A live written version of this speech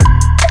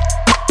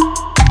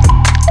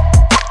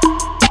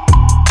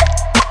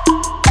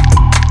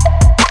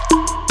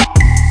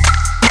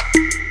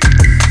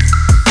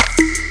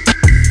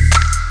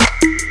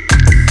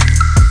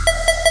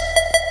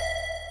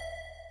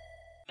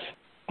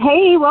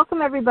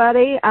welcome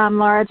everybody. I'm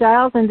Laura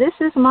Giles, and this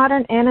is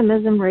Modern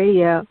Animism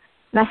Radio.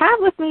 And I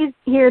have with me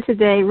here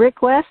today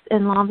Rick West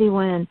and Lonvi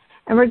Nguyen,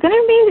 and we're going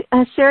to be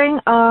sharing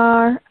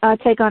our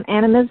take on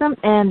animism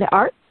and the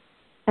arts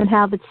and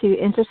how the two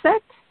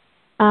intersect.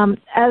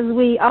 As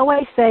we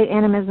always say,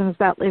 animism is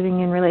about living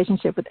in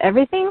relationship with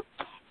everything.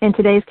 In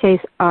today's case,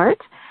 art.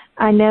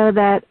 I know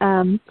that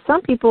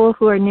some people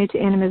who are new to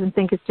animism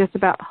think it's just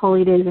about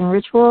holy days and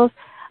rituals,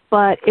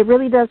 but it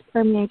really does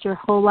permeate your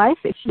whole life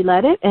if you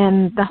let it.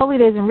 And the holy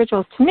days and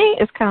rituals, to me,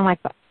 is kind of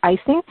like the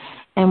icing,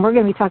 and we're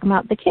going to be talking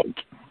about the cake.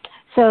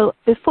 So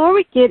before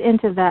we get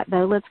into that,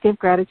 though, let's give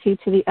gratitude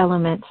to the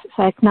elements.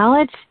 So I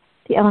acknowledge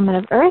the element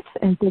of earth,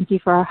 and thank you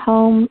for our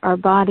home, our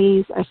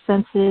bodies, our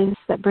senses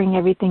that bring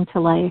everything to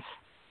life.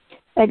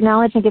 I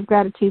acknowledge and give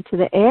gratitude to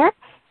the air,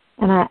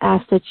 and I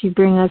ask that you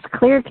bring us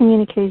clear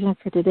communication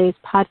for today's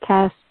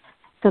podcast,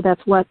 so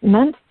that's what is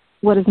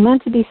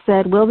meant to be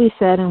said will be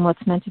said, and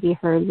what's meant to be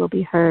heard will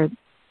be heard.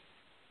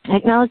 I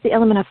acknowledge the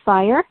element of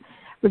fire.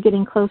 We're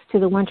getting close to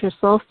the winter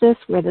solstice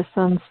where the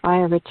sun's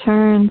fire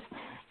returns.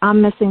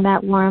 I'm missing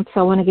that warmth,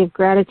 so I want to give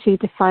gratitude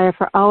to fire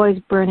for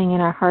always burning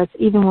in our hearts,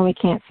 even when we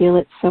can't feel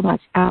it so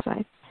much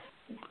outside.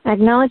 I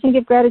acknowledge and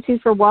give gratitude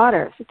for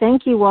water. So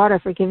thank you, water,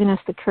 for giving us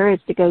the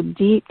courage to go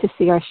deep, to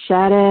see our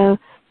shadow,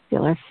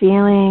 feel our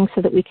feelings,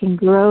 so that we can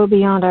grow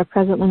beyond our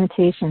present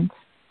limitations.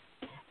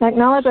 I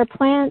acknowledge our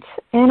plant,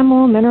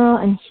 animal, mineral,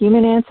 and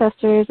human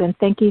ancestors, and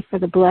thank you for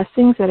the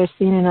blessings that are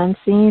seen and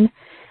unseen.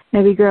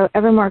 May we grow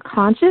ever more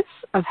conscious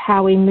of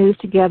how we move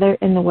together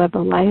in the web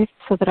of life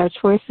so that our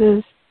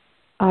choices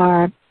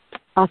are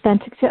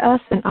authentic to us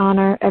and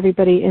honor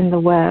everybody in the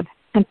web.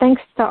 And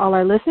thanks to all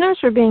our listeners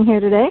for being here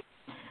today.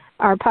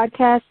 Our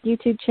podcast,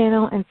 YouTube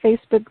channel, and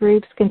Facebook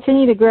groups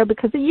continue to grow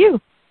because of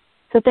you.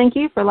 So thank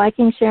you for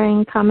liking,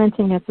 sharing,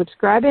 commenting, and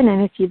subscribing.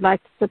 And if you'd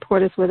like to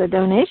support us with a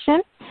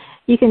donation,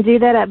 you can do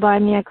that at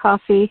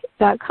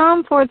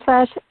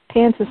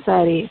buymeacoffee.com/Pan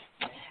Society.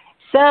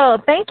 So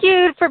thank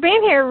you for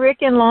being here,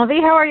 Rick and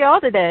Lonvi. How are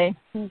y'all today?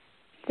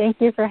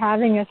 Thank you for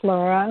having us,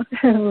 Laura.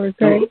 We're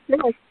very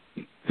good.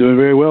 Doing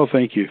very well,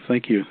 thank you.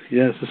 Thank you.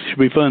 Yes, this should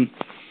be fun.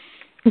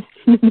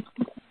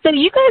 So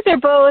you guys are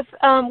both,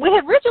 we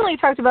had originally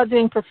talked about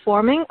doing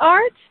performing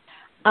arts,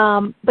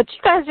 but you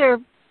guys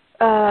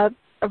are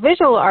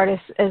visual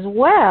artists as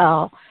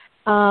well.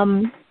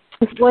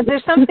 Was there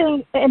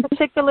something in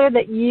particular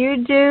that you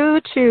do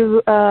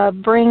to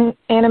bring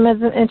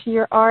animism into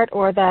your art,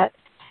 or that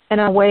in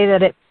a way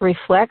that it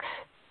reflects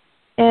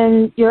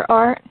in your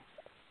art?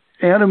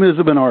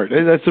 Animism and art,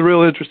 that's a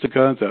real interesting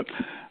concept.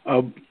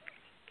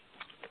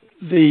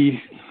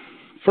 The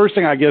first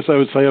thing I guess I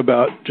would say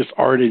about just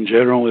art in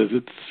general is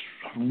it's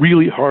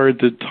really hard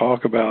to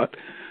talk about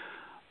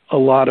a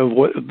lot of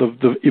what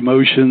the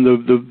emotion,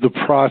 the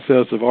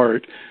process of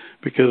art,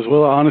 because,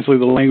 well, honestly,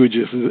 the language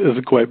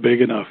isn't quite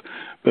big enough.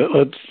 But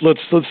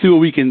let's see what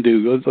we can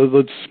do.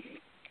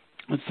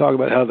 Let's talk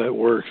about how that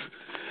works.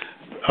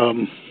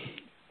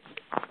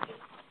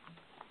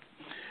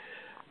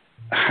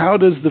 How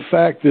does the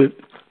fact that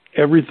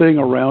everything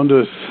around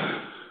us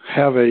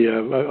have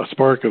a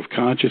spark of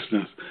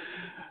consciousness,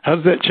 how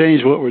does that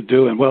change what we're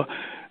doing? Well,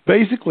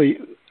 basically,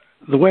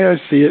 the way I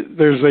see it,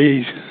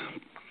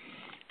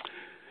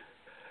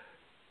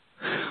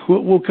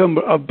 I'll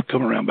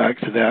come around back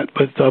to that,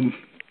 but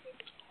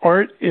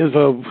art is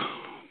a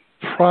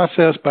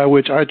process by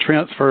which I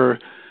transfer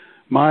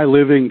my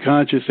living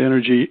conscious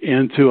energy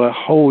into a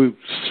whole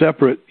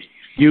separate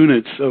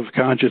units of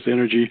conscious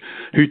energy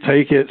who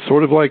take it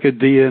sort of like a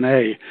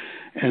DNA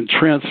and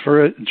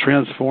transfer it and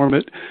transform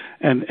it,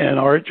 and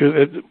art,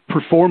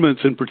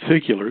 performance in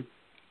particular,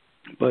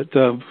 but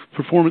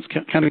performance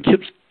kind of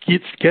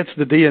gets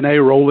the DNA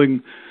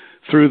rolling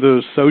through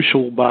the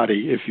social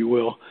body, if you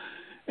will.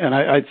 And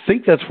I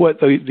think that's what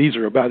these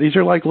are about. These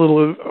are like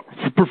little,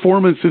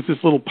 performance is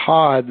this little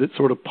pod that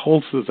sort of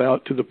pulses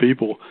out to the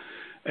people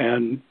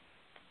and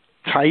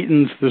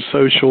tightens the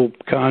social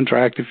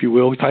contract, if you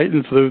will,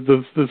 tightens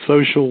the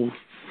social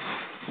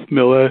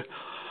milieu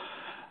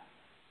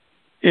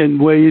in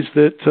ways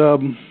that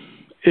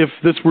if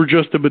this were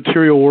just a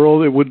material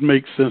world, it wouldn't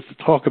make sense to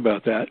talk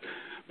about that.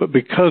 But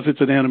because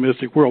it's an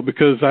animistic world,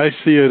 because I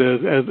see it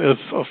as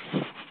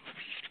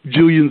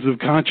jillions of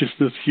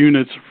consciousness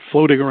units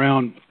floating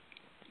around,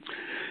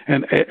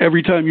 and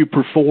every time you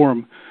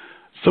perform,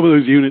 some of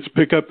those units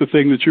pick up the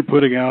thing that you're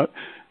putting out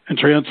and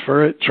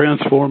transfer it,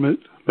 transform it,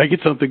 make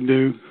it something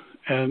new,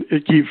 and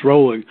it keeps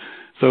rolling.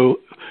 So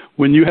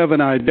when you have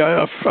an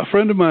idea, a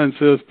friend of mine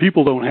says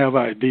people don't have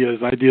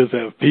ideas, ideas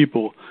have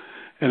people.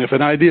 And if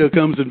an idea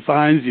comes and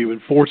finds you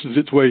and forces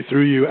its way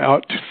through you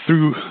out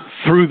through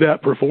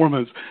that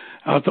performance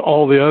out to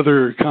all the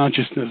other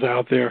consciousness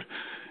out there,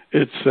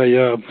 it's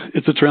a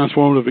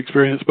transformative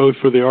experience both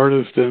for the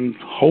artist and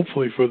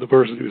hopefully for the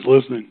person who's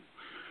listening.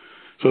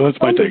 So that's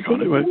my take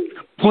on it. But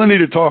plenty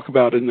to talk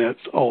about in that,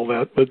 all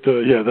that. But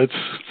yeah, that's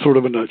sort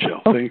of a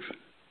nutshell. Thanks.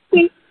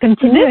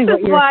 Continuing this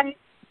is why.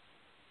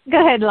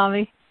 Go ahead,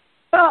 Lonvi.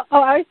 I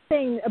was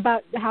saying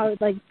about how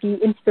like the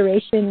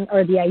inspiration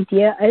or the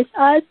idea is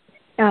us,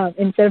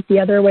 instead of the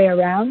other way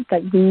around,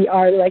 that we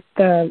are like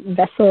the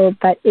vessel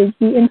that is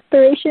the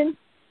inspiration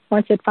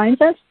once it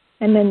finds us.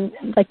 And then,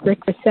 like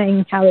Rick was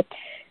saying, how it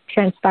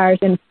transpires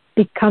and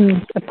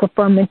becomes a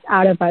performance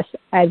out of us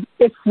as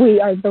if we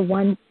are the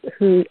ones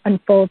who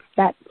unfolds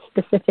that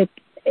specific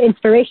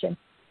inspiration.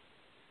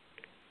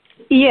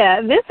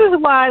 Yeah, this is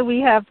why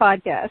we have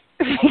podcasts.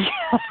 Yes.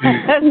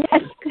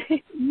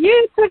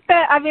 You took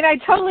that. I mean, I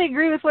totally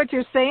agree with what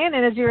you're saying.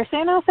 And as you were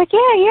saying, I was like,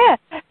 yeah.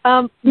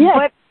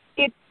 But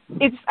it's.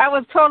 I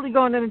was totally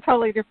going in a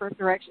totally different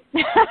direction.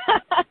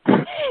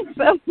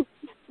 So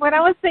when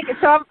I was thinking,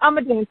 so I'm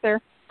a dancer,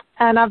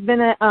 and I've been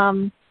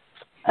a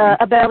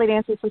belly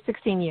dancer for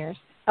 16 years.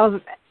 I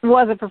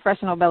was a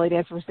professional belly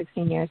dancer for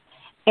 16 years,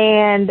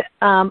 and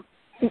I've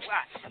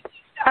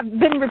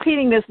been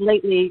repeating this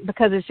lately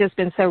because it's just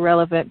been so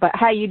relevant. But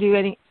how you do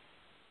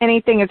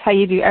anything is how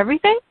you do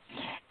everything,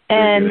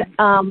 and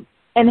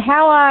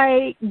how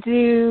I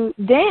do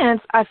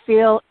dance, I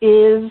feel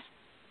is.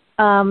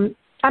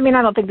 I mean,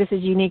 I don't think this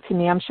is unique to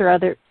me. I'm sure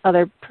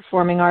other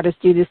performing artists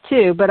do this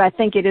too, but I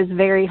think it is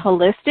very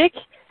holistic,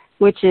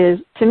 which is,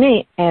 to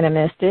me,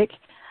 animistic,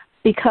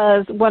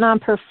 because when I'm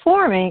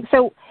performing,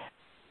 so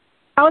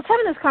I was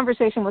having this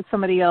conversation with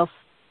somebody else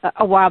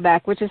a while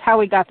back, which is how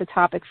we got the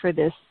topic for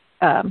this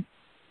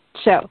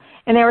show.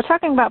 And they were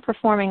talking about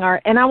performing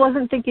art, and I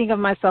wasn't thinking of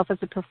myself as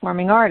a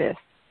performing artist.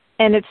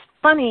 And it's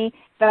funny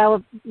that I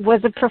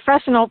was a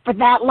professional for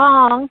that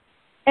long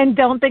and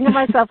don't think of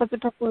myself as a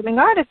performing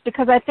artist,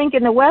 because I think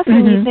in the West,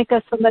 when you think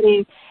of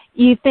somebody,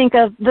 you think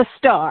of the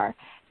star,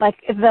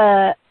 like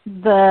the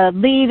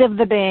lead of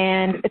the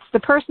band. It's the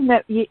person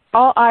that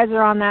all eyes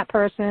are on that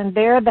person.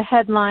 They're the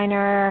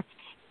headliner,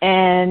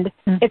 and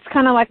it's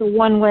kind of like a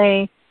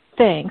one-way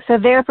thing. So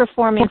they're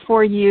performing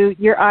for you.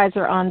 Your eyes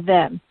are on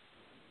them.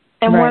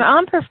 And when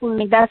I'm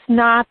performing, that's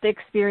not the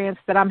experience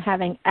that I'm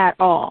having at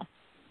all.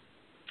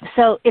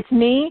 So it's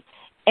me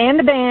and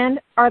the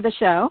band are the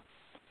show,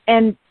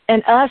 and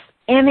us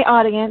and the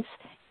audience,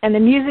 and the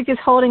music is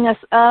holding us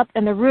up,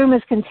 and the room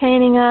is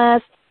containing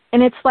us,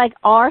 and it's like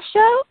our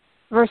show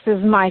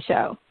versus my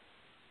show.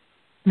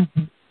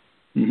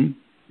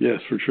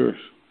 Yes, for sure.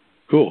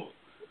 Cool.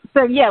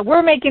 So, yeah,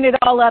 we're making it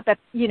all up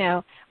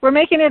we're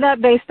making it up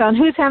based on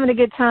who's having a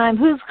good time,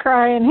 who's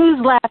crying, who's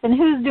laughing,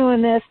 who's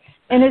doing this,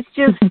 and it's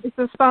just, it's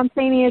a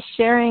spontaneous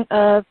sharing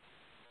of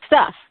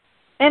stuff,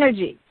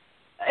 energy,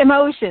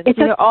 emotions,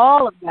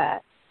 all of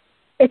that.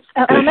 It's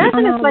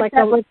imagine it's like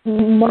that with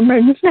more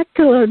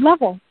molecular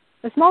level,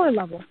 a smaller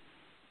level.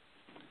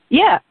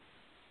 Yeah.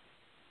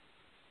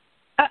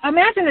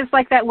 Imagine it's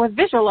like that with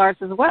visual arts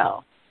as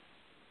well.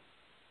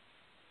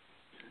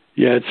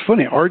 Yeah, it's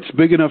funny. Art's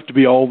big enough to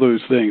be all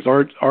those things.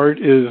 Art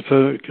is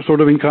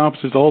sort of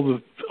encompasses all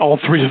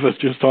three of us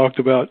just talked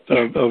about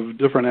of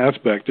different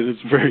aspects, and it's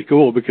very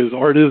cool because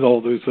art is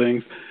all those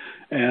things,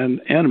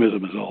 and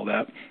animism is all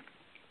that.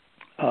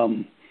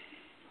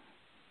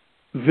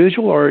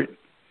 Visual art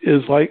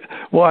is like,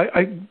 well,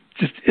 I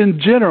just in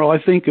general,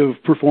 I think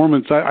of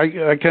performance.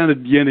 I kind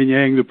of yin and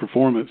yang the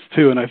performance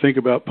too, and I think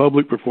about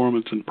public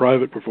performance and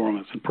private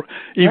performance, and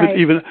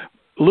even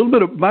a little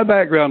bit of my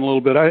background. A little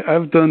bit,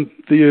 I've done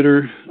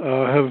theater.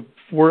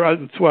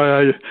 That's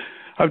why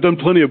I've done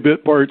plenty of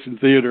bit parts in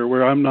theater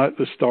where I'm not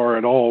the star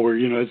at all. Where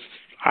it's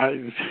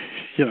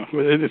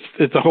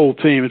a whole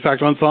team. In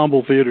fact,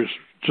 ensemble theater's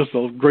just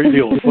a great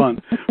deal of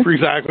fun for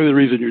exactly the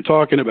reason you're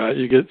talking about.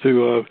 You get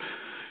to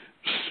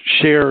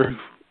share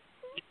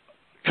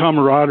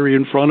camaraderie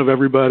in front of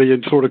everybody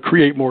and sort of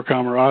create more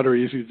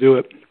camaraderie as you do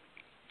it,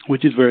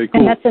 which is very cool.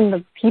 And that's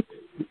in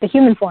the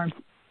human form,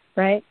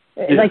 right?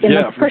 Like in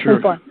the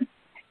person form.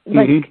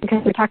 Like,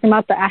 because we're talking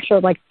about the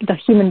actual, like, the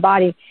human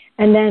body.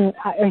 And then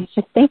I was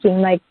just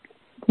thinking, like,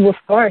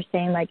 before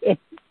saying, like, it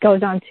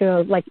goes on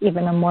to, like,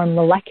 even a more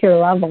molecular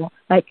level,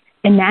 like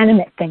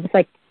inanimate things,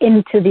 like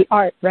into the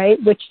art, right?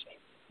 Which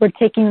we're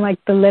taking, like,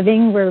 the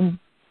living, we're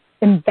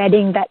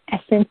embedding that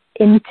essence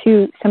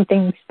into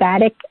something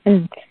static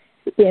and,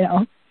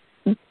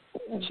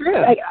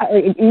 true.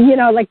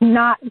 Like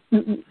not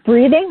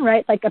breathing,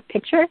 right? Like a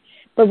picture,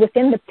 but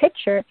within the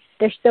picture,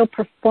 there's still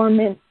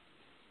performance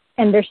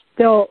and there's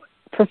still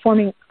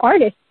performing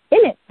artists in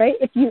it, right?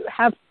 If you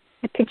have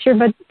a picture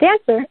of a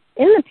dancer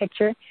in the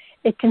picture,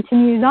 it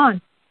continues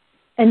on.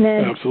 And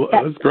then absolutely,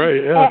 that's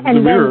great. Yeah, and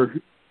the mirror.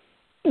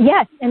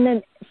 Yes,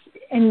 and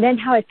then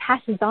how it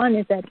passes on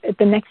is that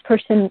the next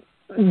person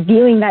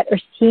viewing that or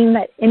seeing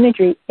that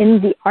imagery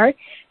in the art,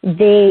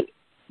 they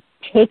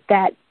take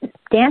that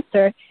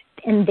dancer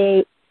and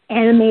they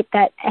animate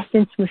that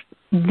essence with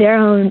their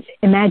own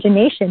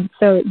imagination.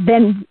 So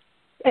then,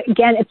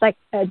 again, it's like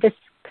this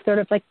sort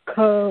of like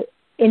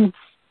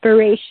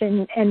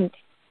co-inspiration and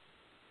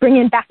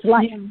bringing it back to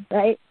life,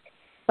 right?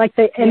 Like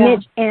the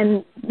image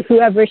and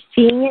whoever's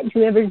seeing it,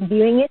 whoever's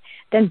viewing it,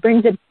 then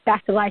brings it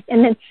back to life.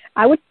 And then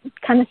I would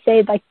kind of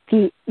say like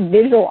the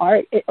visual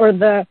art or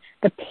the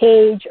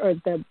page or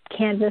the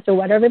canvas or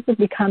whatever, it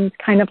becomes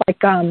kind of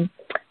like a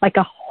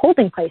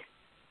holding place,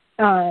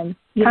 kind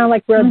of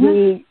like where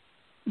the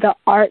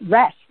art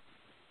rests.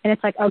 and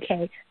it's like,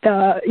 okay,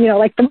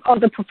 all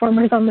the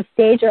performers on the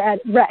stage are at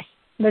rest.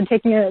 They're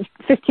taking a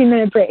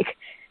 15-minute break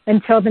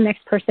until the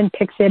next person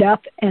picks it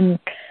up and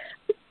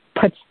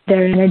puts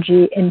their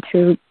energy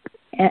into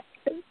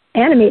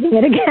animating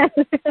it again.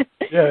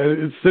 Yeah,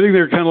 it's sitting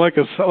there kind of like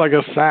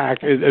a sack,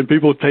 and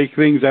people take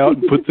things out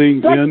and put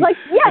things in,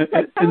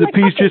 and the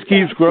piece just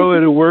keeps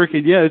growing and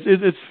working. Yeah,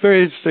 it's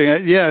very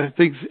interesting. Yeah,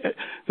 things.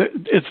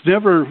 It's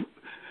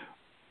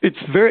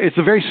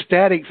a very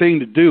static thing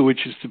to do,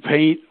 which is to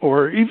paint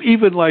or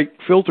even like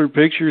filter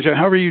pictures,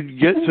 however you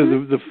get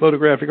to the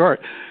photographic art.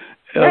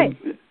 Right.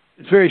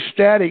 It's very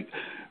static,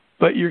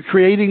 but you're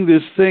creating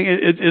this thing.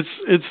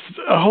 It's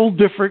a whole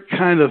different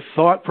kind of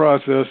thought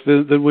process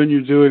than when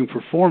you're doing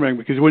performing,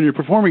 because when you're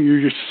performing,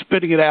 you're just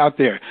spitting it out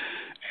there.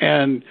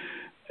 And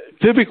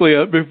typically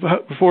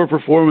before a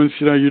performance,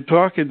 you're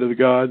talking to the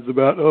gods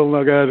about, oh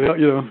my God,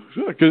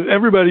 because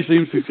everybody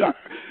seems to.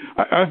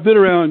 I've been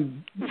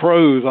around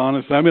pros,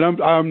 honestly. I mean,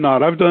 I'm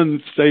not. I've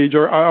done stage,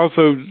 or I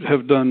also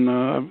have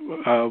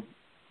done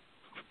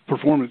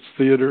performance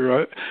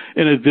theater.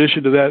 In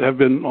addition to that, have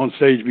been on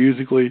stage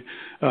musically.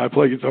 I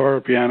play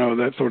guitar, piano,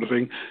 that sort of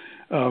thing.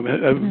 I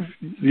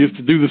used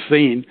to do the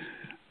scene,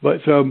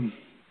 but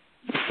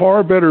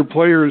far better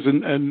players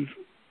and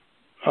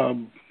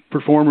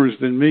performers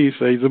than me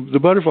say the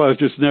butterflies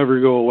just never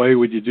go away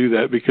when you do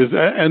that, because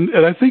and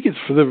I think it's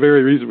for the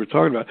very reason we're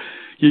talking about.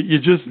 You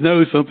just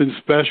know something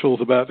special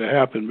is about to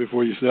happen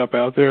before you step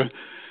out there.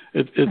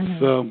 It's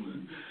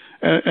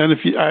and if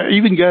you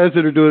even guys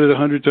that are doing it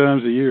 100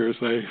 times a year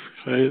say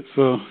it's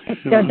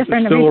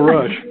it's still a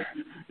rush.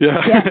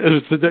 Yeah,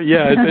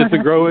 it's a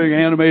growing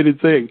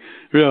animated thing.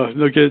 Yeah,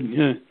 no kidding.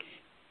 Yeah.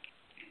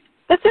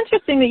 That's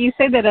interesting that you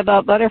say that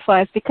about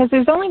butterflies, because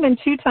there's only been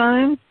 2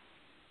 times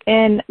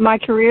in my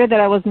career that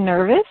I was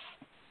nervous,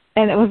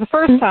 and it was the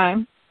first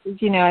time.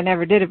 I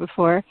never did it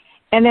before.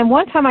 And then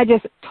one time I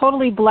just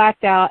totally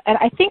blacked out. And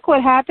I think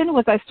what happened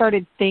was I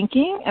started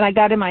thinking, and I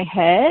got in my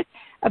head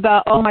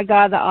about, oh, my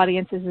God, the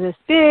audience is this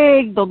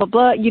big, blah, blah,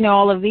 blah,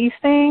 all of these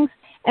things.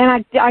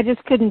 And I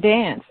just couldn't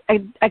dance.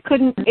 I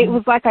couldn't. It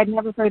was like I'd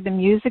never heard the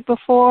music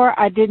before.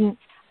 I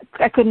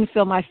couldn't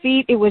feel my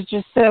feet. It was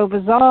just so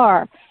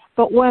bizarre.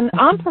 But when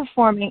I'm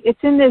performing, it's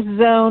in this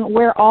zone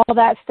where all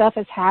that stuff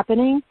is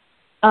happening.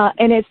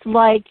 And it's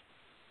like,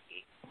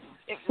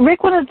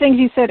 Rick, one of the things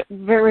you said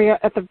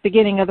at the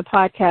beginning of the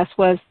podcast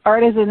was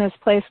art is in this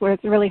place where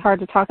it's really hard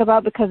to talk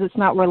about because it's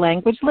not where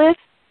language lives.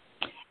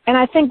 And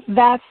I think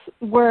that's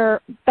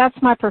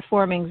my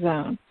performing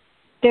zone.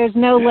 There's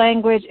no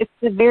language. It's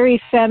very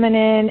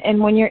feminine. And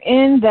when you're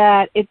in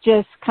that, it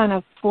just kind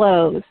of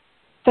flows.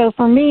 So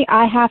for me,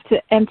 I have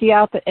to empty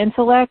out the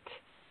intellect.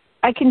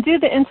 I can do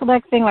the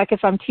intellect thing, like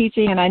if I'm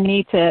teaching and I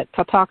need to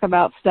talk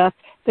about stuff.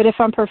 But if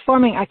I'm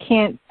performing, I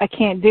can't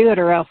do it,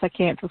 or else I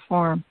can't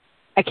perform.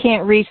 I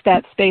can't reach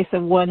that space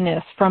of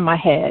oneness from my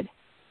head.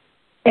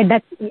 And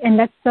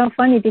that's so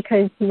funny,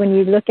 because when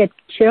you look at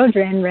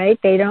children, right,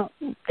 they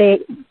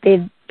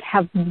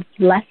have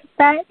less of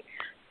that,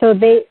 so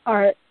they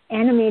are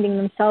animating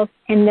themselves,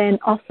 and then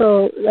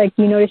also, like,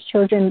 you notice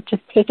children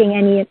just taking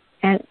any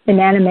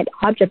inanimate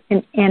object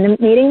and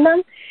animating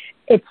them.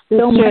 It's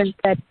so much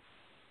that,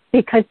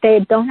 because they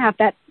don't have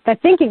that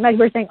thinking, like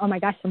we're saying, oh my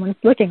gosh, someone's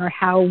looking, or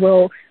how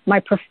will my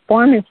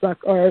performance look,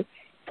 or it's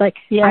like,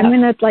 I'm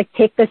going to like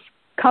take this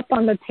cup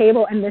on the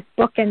table and this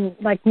book and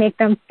like make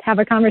them have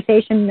a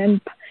conversation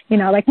and,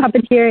 like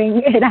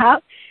puppeteering it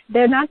out.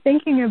 They're not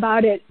thinking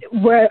about it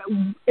where,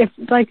 if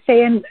like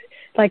saying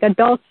like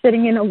adults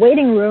sitting in a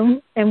waiting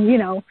room and,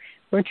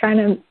 we're trying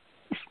to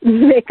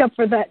make up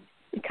for that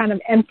kind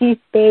of empty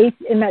space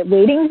in that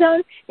waiting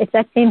zone. It's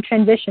that same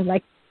transition,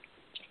 like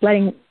just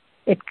letting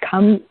it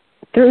come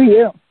through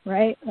you,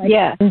 right? Like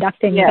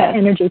conducting that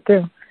energy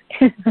through.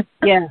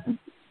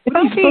 What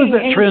do you suppose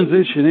that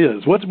transition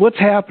is? What's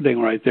happening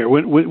right there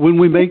when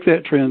we make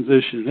that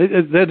transition?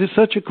 That is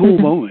such a cool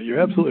moment. You're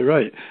absolutely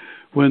right.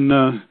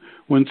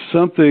 When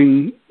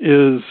something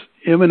is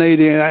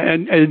emanating,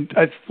 and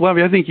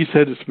Flavia, I think you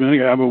said this a minute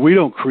ago. I mean, we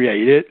don't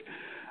create it.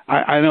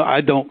 I know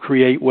I don't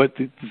create what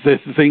the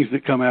things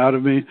that come out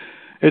of me.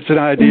 It's an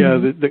idea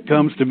that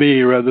comes to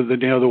me rather than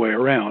the other way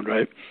around,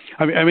 right?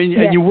 I mean,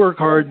 and you work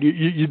hard.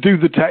 You do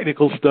the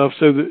technical stuff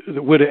so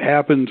that when it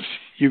happens,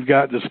 you've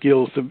got the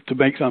skills to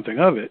make something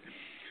of it.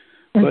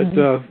 But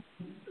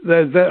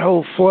that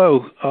whole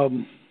flow.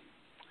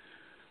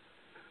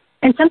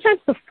 And sometimes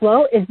the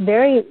flow is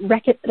very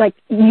like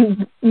you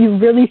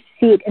really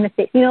see it in the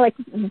face. Like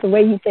the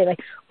way you say, like,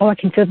 oh, I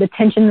can feel the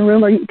tension in the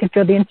room, or you can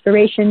feel the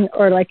inspiration,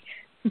 or like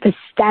the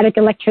static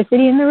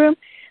electricity in the room.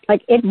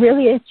 Like, it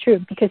really is true,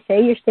 because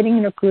say you're sitting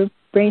in a group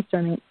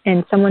brainstorming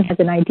and someone has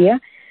an idea,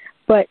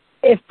 but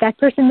if that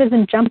person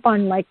doesn't jump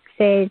on, like,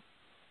 say,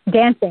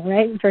 dancing,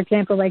 right? For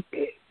example, like,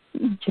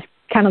 just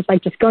kind of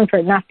like just going for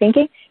it, not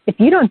thinking. If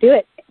you don't do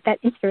it, that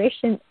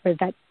inspiration or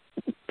that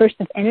burst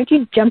of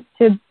energy jumps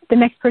to the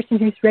next person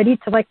who's ready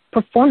to, like,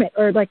 perform it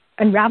or, like,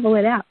 unravel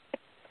it out.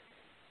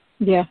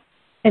 Yeah.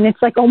 And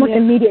it's, like, almost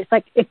immediate. It's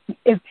like,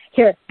 if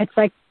here, it's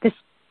like this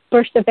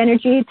burst of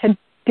energy to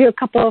do a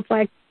couple of,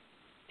 like,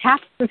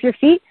 taps with your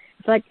feet.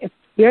 It's like if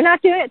you're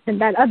not doing it, then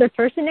that other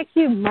person next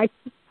to you might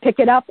pick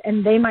it up,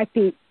 and they might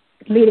be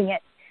leading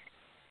it.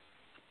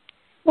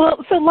 Well,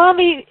 so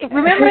Lavie,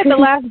 remember at the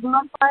last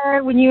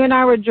bonfire when you and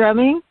I were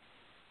drumming?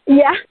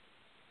 Yeah.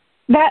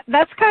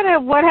 That's kind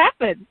of what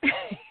happened.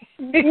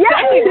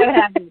 Exactly what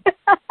happened.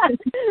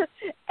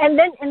 and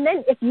then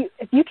if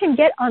you can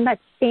get on that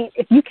same,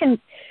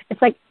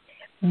 it's like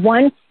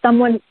once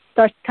someone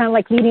starts kind of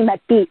like leading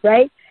that beat,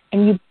 right?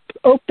 And you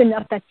open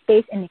up that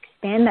space and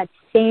expand that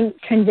same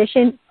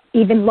transition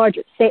even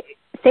larger. Say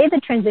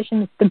the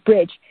transition is the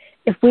bridge.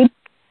 If we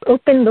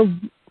open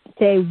the,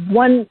 say,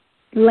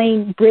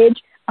 1-lane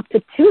bridge up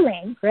to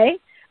 2-lane, right?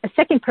 A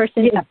second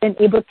person has been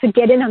able to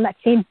get in on that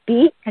same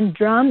beat and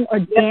drum or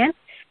dance,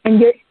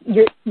 and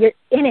you're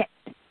in it.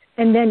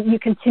 And then you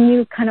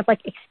continue kind of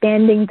like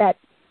expanding that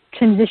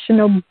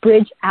transitional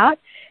bridge out,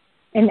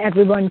 and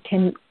everyone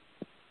can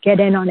get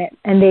in on it,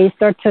 and they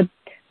start to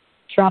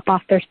drop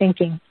off their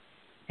thinking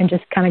and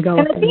just kind of go.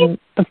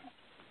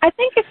 I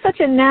think it's such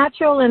a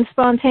natural and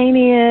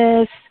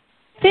spontaneous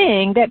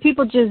thing that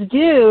people just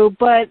do,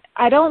 but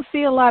I don't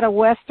see a lot of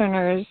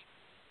Westerners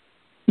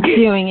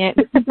doing it.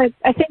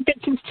 I think they're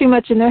just too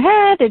much in their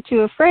head. They're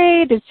too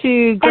afraid. They're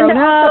too grown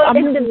up.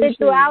 And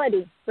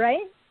individuality,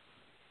 right?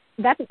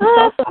 That's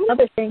also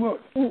another thing.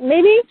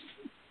 Maybe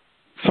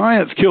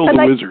science killed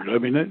the wizard. I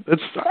mean,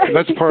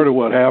 that's part of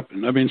what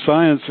happened. I mean,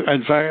 science.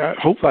 In fact,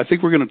 I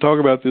think we're going to talk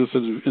about this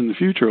in the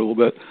future a little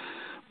bit.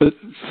 But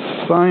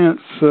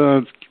science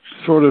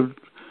sort of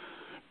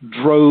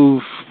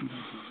drove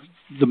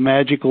the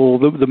magical,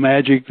 the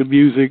magic, the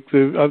music,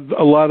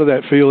 a lot of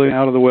that feeling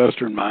out of the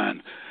Western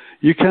mind.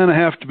 You kind of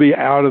have to be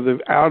out of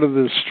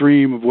the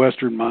stream of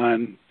Western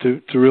mind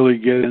to really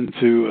get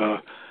into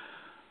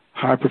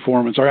high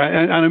performance. Or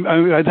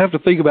I'd have to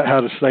think about how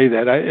to say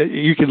that.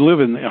 You can live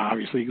in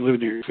obviously you can live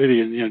in New York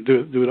City and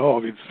do it all.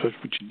 I mean, that's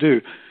what you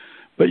do.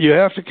 But you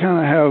have to kind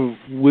of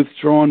have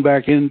withdrawn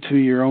back into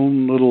your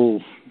own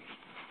little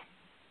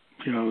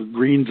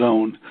green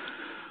zone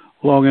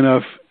long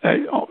enough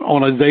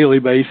on a daily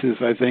basis,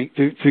 I think,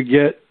 to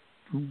get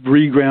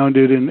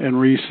regrounded and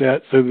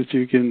reset so that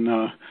you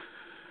can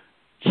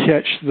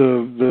catch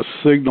the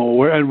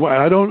signal. And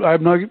I don't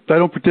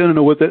pretend to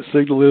know what that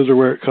signal is or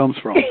where it comes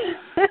from.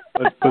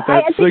 But that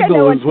I think signal I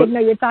know what is what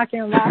signal you're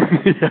talking about.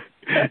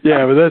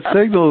 yeah, but that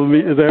signal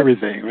is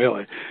everything,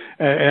 really.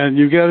 And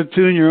you've got to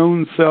tune your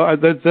own self.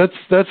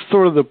 That's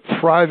sort of the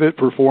private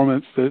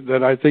performance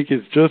that I think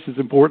is just as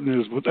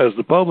important as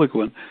the public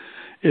one.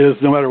 Is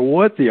no matter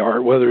what the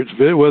art, whether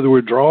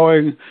we're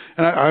drawing,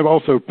 and I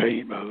also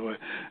paint, by the way.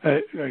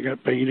 I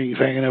got paintings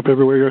hanging up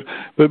everywhere.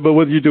 But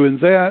whether you're doing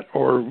that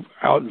or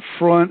out in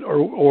front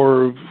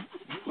or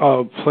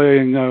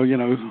playing,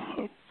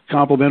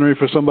 complimentary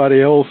for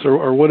somebody else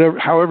or whatever,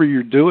 however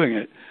you're doing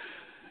it,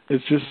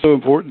 it's just so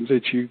important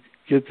that you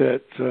get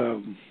that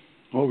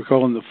what we're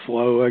calling the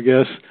flow, I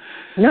guess.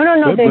 No.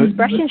 The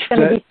expression's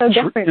going to be so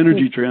different.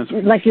 Energy transfer,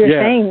 like you're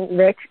saying,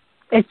 Rick.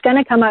 It's going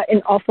to come out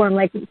in all form,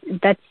 like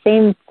that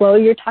same flow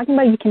you're talking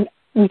about.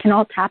 You can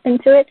all tap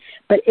into it,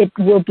 but it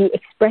will be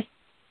expressed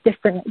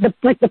differently.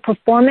 The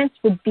performance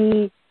would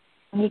be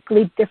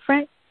uniquely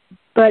different,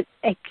 but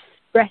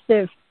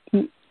expressive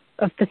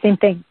of the same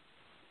thing.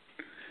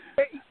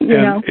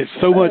 It's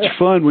so much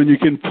fun when you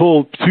can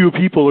pull 2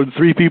 people and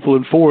 3 people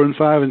and 4 and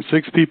 5 and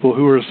 6 people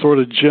who are sort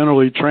of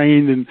generally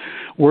trained and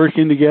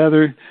working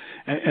together.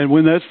 And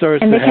when that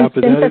starts to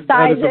happen,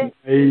 that is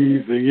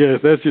amazing.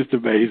 Yes, that's just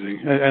amazing.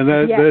 And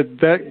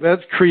that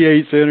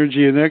creates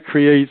energy, and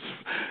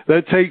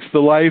that takes the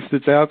life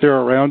that's out there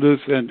around us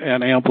and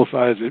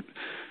amplifies it.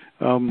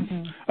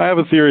 I have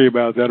a theory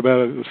about that, about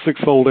a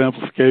 6-fold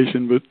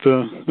amplification, but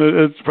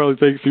it probably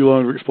takes too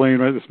long to explain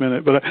right this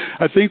minute. But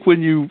I think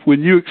when you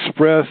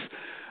express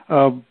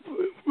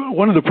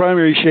one of the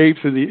primary shapes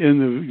in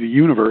the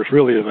universe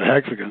really is a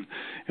hexagon,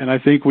 and I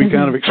think we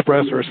kind of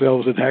express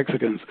ourselves in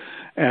hexagons,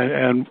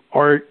 and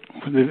art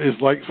is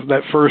like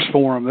that first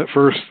form, that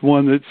first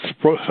one that's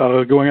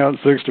going out in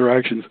 6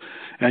 directions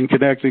and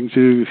connecting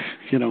to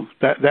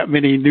that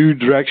many new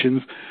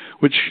directions,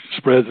 which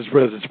spreads,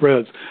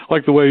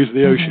 like the waves of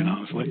the ocean,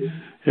 honestly.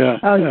 Yeah,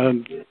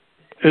 and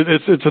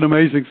it's an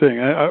amazing thing.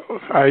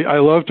 I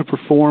love to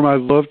perform. I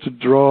love to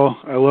draw.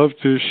 I love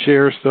to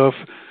share stuff.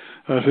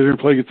 I sit here and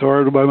play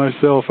guitar by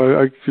myself.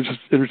 I could just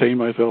entertain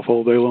myself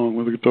all day long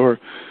with a guitar.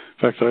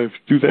 In fact, I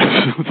do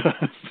that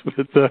sometimes,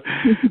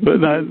 but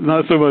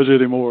not so much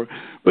anymore.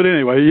 But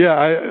anyway,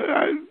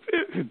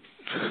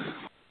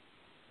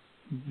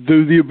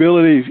 the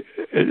ability.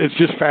 It's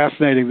just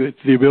fascinating that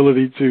the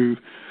ability to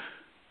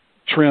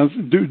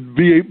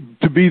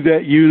be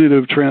that unit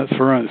of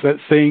transference, that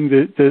thing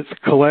that's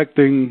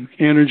collecting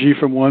energy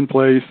from one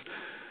place,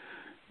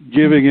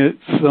 giving it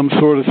some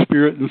sort of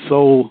spirit and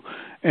soul,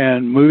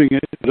 and moving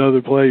it to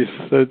another place.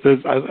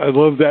 I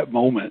love that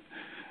moment.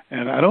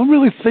 And I don't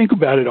really think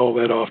about it all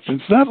that often.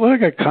 It's not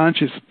like a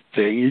conscious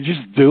thing. You're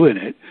just doing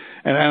it.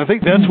 And I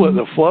think that's what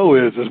the flow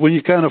is when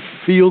you kind of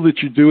feel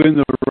that you're doing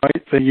the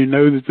right thing. You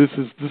know that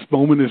this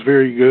moment is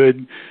very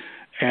good,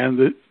 and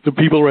the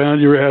people around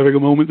you are having a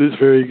moment that's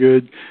very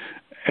good,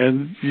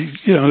 and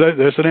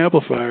that's an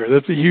amplifier.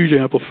 That's a huge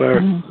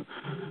amplifier.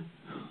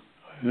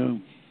 Yeah.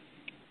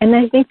 And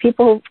I think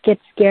people get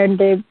scared.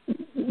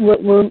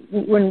 What Laura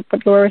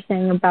was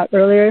saying about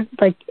earlier,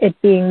 like it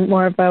being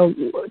more of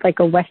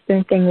a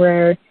Western thing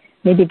where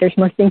maybe there's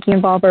more thinking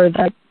involved, or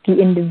that the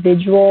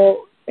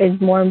individual is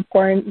more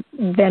important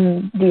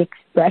than the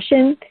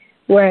expression,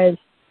 whereas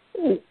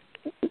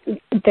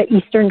the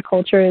Eastern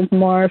culture is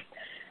more,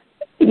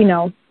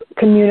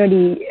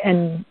 community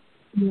and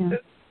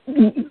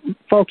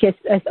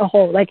focused as a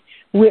whole. Like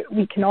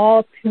we can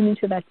all tune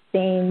into that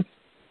same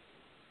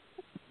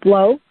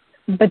flow,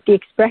 but the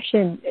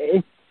expression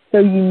is so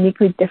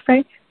uniquely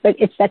different. But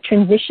it's that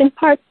transition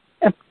part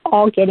of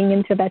all getting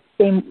into that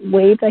same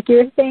wave, like you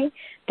were saying,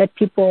 that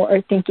people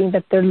are thinking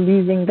that they're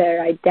losing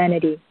their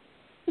identity.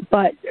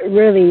 But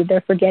really,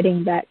 they're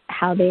forgetting that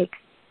how they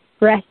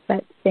express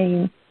that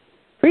same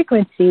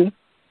frequency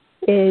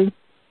is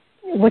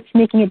what's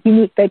making it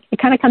unique. Like it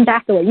kind of comes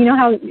afterward. You know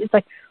how it's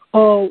like,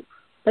 oh,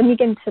 let me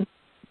get into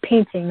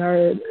painting,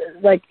 or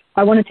like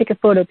I want to take a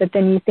photo, but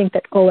then you think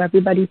that, oh,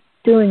 everybody's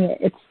doing it.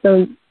 It's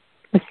so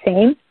the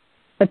same,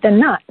 but then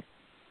not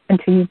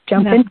until you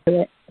jump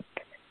into it.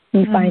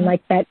 You find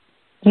like that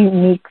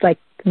unique like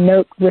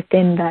note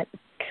within that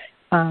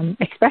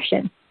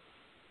expression.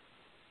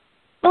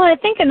 Well, I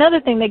think another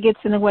thing that gets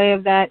in the way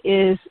of that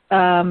is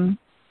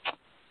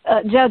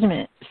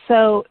judgment.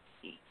 So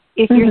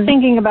if you're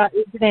thinking about,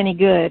 is it any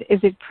good? Is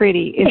it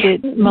pretty? Is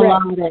it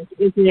melodic?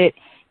 Is it,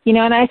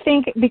 and I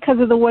think because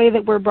of the way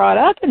that we're brought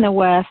up in the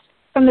West,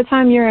 from the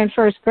time you're in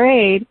first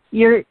grade,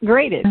 you're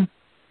graded.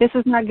 This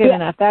is not good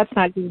enough. That's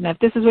not good enough.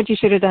 This is what you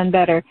should have done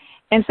better.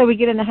 And so we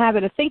get in the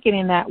habit of thinking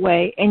in that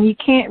way, and you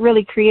can't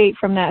really create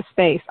from that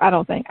space. I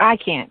don't think. I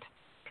can't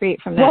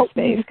create from that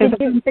space.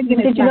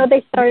 Did you know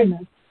they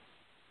started...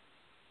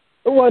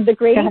 Well, the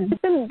grading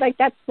system, like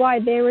that's why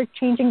they were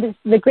changing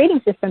the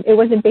grading system. It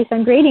wasn't based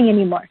on grading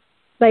anymore.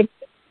 Like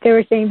they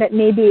were saying that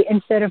maybe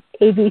instead of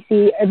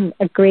ABC,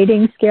 a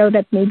grading scale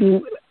that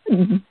maybe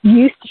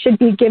youth should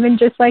be given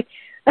just like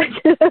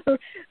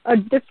a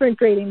different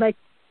grading, like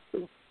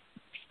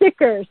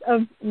stickers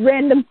of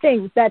random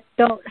things that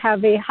don't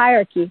have a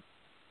hierarchy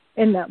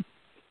in them.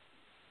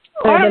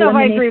 I don't know if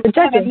I agree with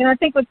that. I mean, I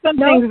think with some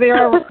things there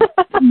are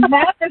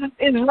math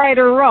is right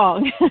or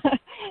wrong.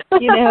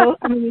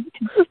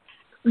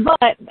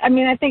 But I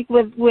mean, I think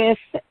with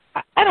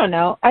I don't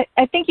know. I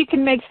think you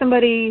can make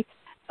somebody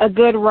a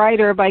good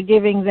writer by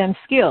giving them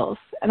skills,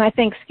 and I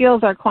think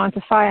skills are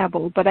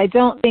quantifiable. But I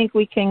don't think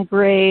we can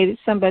grade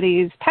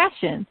somebody's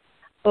passion,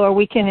 or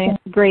we can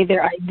grade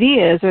their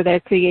ideas or their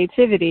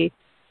creativity.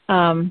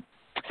 So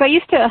I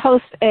used to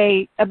host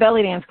a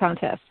belly dance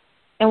contest.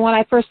 And when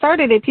I first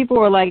started it, people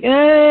were like,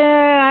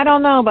 I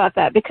don't know about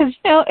that, because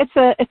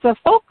it's a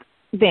folk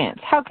dance.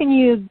 How can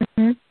you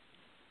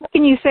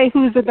say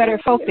who's the better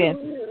folk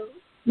dancer?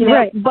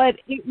 Right. But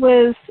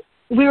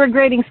we were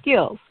grading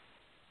skills.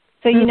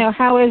 So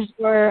how is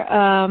your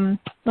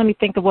let me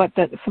think of what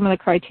some of the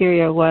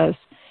criteria was.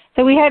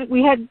 So we had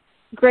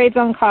grades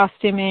on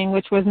costuming,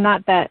 which was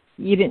not that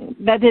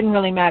that didn't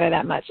really matter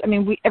that much. I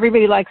mean,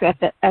 everybody likes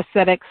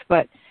aesthetics,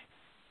 but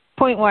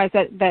point-wise,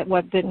 that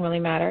what didn't really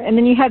matter. And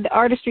then you had the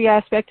artistry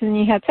aspect, and then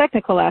you had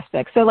technical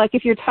aspects. So, like,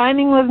 if your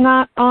timing was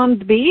not on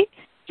the beat,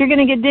 you're going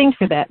to get dinged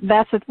for that.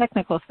 That's a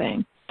technical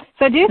thing.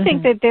 So I do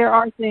think that there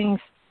are things,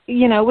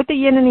 with the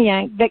yin and the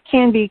yang that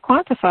can be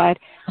quantified,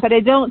 but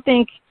I don't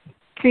think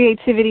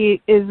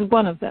creativity is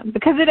one of them,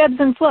 because it ebbs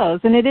and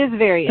flows, and it is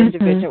very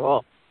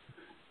individual.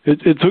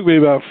 It took me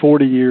about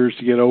 40 years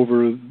to get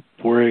over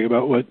worrying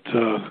about what,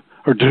 or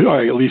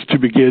at least to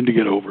begin to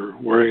get over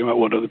worrying about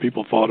what other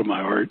people thought of my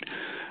art.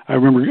 I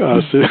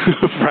remember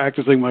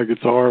practicing my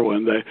guitar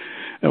one day,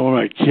 and when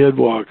my kid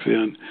walks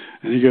in,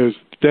 and he goes,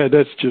 "Dad,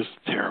 that's just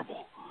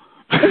terrible."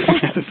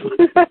 That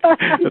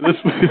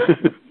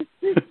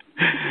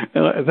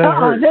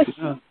hurts.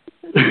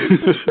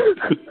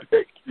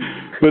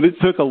 But it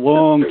took a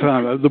long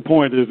time. The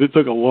point is, it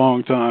took a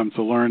long time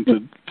to learn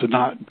to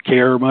not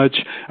care much.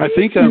 I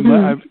think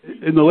I've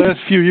in the last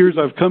few years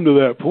I've come to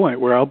that point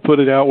where I'll put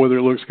it out whether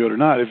it looks good or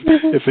not.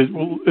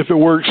 If it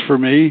works for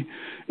me,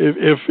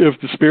 if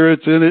the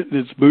spirit's in it and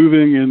it's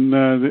moving and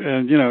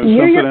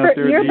something out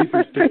there. You're the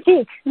first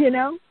critique,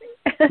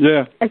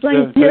 Yeah. As long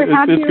as you're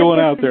happy, it's going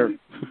out there.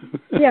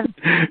 Yeah.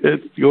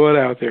 It's going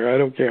out there. I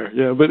don't care.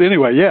 Yeah. But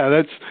anyway,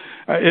 that's.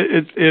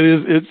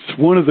 It's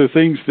one of the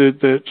things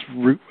that's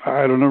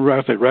I don't know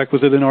if I say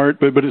requisite in art,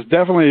 but it's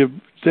definitely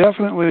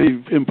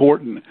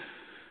important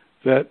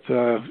that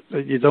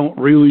you don't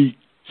really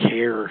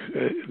care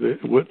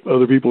what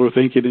other people are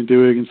thinking and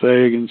doing and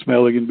saying and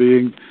smelling and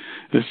being.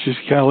 It's just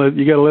kind of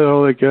you got to let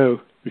all that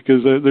go,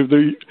 because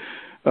they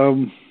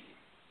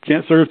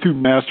can't serve two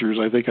masters.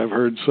 I think I've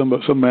heard some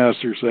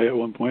masters say at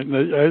one point,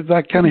 and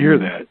I kind of hear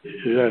that.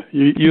 Yeah,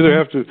 you either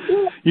have to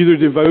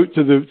devote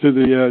to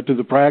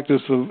the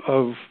practice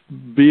of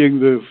being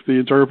the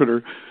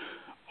interpreter,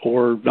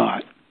 or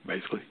not,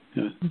 basically.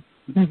 Yeah.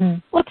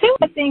 Well, too,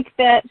 I think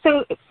that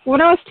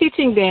when I was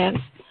teaching dance,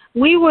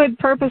 we would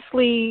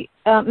purposely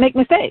make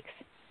mistakes.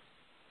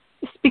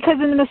 Because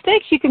in the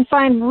mistakes you can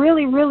find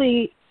really,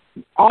 really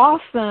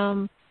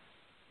awesome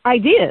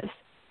ideas.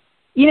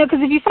 You know,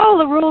 because if you follow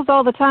the rules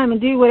all the time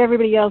and do what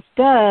everybody else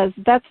does,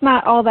 that's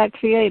not all that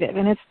creative.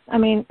 And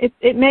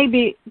it may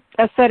be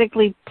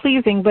aesthetically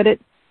pleasing, but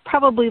it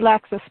probably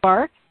lacks a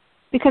spark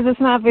because it's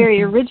not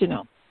very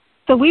original.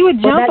 So we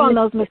would jump on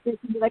those mistakes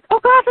and be like, oh,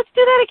 God, let's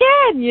do that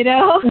again, you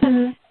know?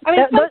 I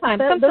mean,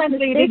 sometimes those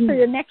mistakes are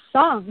your next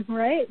song,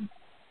 right?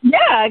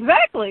 Yeah,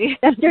 exactly.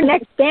 That's your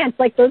next dance.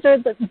 Like, those are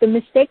the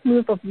mistake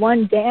move of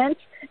one dance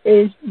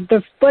is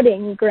the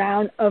footing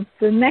ground of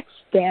the next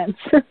dance.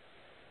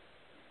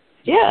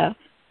 Yeah.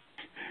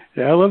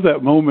 Yeah, I love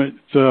that moment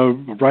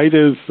right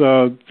as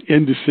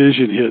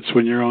indecision hits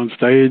when you're on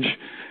stage,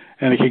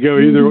 and it can go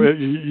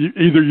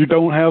either you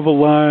don't have a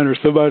line or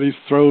somebody's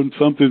thrown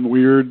something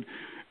weird,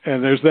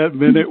 and there's that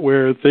minute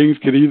where things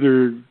can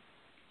either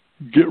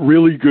get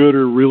really good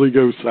or really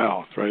go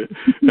south, right?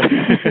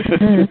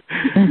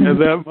 And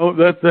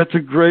that's a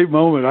great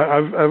moment.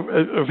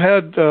 I've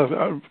had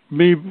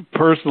me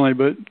personally,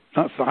 but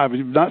not so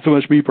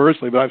much me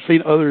personally, but I've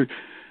seen other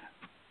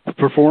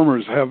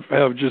performers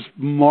have just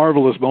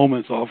marvelous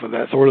moments off of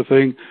that sort of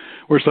thing,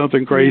 where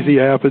something crazy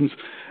happens,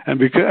 and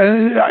because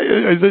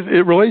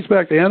it relates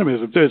back to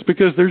animism too. It's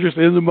because they're just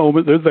in the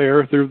moment. They're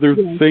there. They're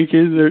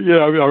thinking.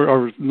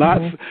 Or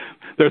not.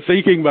 They're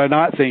thinking by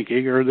not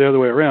thinking, or the other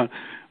way around.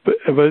 But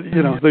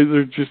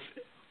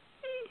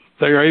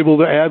they're able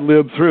to ad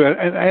lib through it,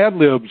 and ad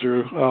libs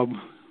are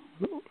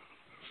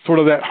sort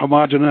of that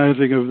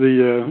homogenizing of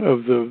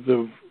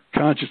the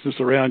consciousness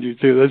around you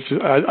too.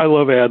 I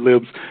love ad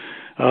libs.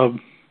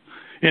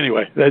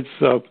 Anyway,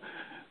 that's a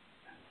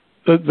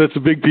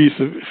big piece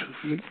of,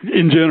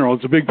 in general,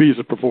 it's a big piece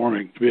of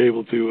performing, to be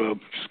able to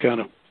just kind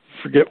of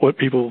forget what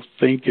people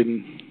think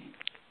and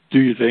do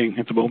your thing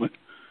at the moment.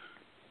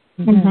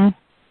 Mm-hmm.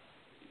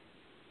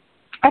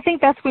 I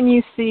think that's when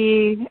you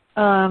see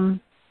the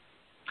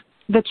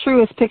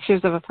truest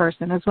pictures of a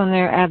person, is when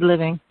they're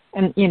ad-libbing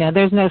and,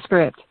 there's no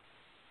script.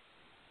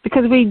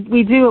 Because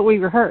we do what we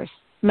rehearse.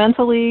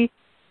 Mentally,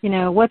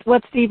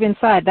 what's deep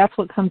inside, that's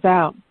what comes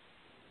out.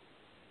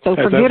 So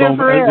for good or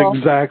for ill.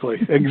 Exactly.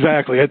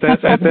 At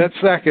that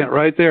second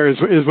right there is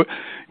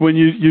when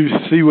you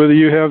see whether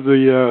you have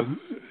when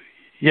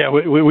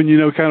you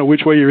know kind of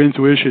which way your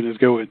intuition is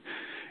going,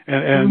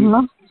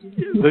 and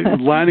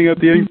lining up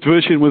the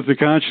intuition with the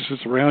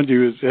consciousness around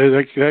you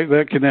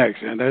that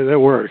connects, and that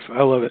works.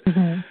 I love it.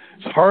 Mm-hmm.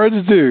 It's hard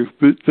to do,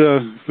 but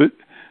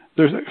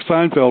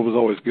Seinfeld was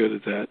always good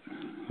at that.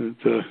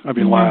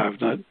 Live,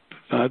 not.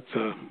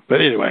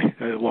 But anyway,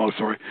 long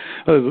story.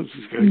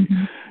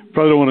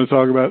 Probably don't want to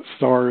talk about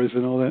stars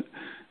and all that.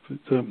 But,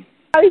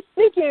 I was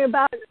thinking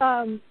about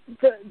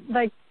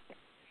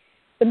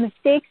the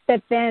mistakes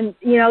that then,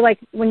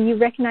 when you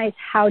recognize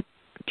how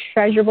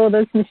treasurable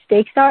those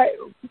mistakes are,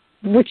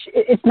 which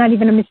it's not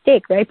even a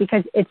mistake, right?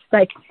 Because it's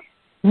like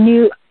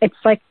it's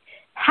like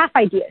half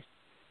ideas.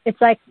 It's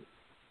like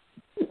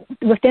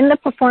within the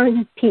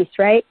performance piece,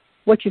 right?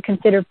 What you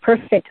consider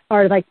perfect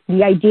are like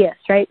the ideas,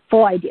 right?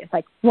 Full ideas,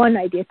 like one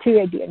idea, two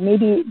ideas.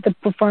 Maybe the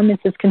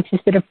performance is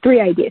consisted of 3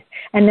 ideas.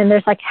 And then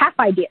there's like half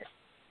ideas.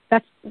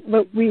 That's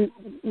what we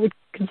would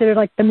consider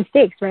like the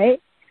mistakes,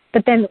 right?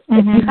 But then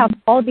if you have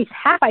all these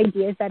half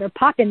ideas that are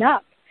popping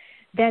up,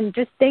 then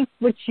just think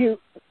what you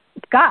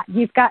got.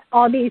 You've got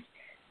all these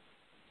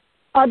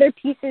other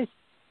pieces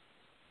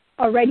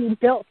already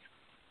built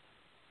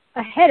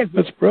ahead of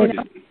you. That's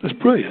brilliant. That's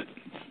brilliant.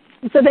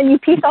 So then you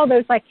piece all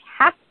those like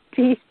half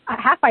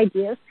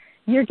ideas.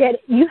 You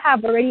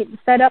have already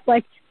set up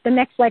like the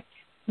next like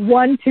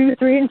 1, 2,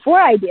 3, and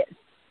 4 ideas.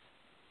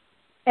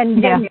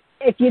 And then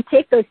if you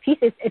take those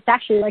pieces, it's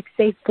actually like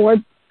say 4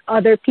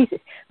 other pieces.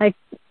 Like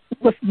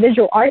with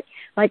visual art,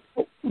 like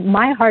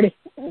my hardest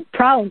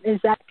problem is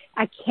that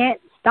I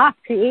can't stop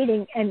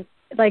creating, and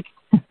like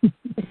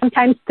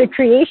sometimes the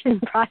creation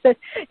process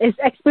is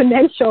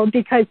exponential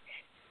because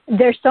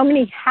there's so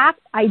many half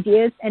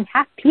ideas and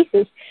half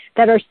pieces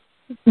that are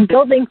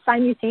building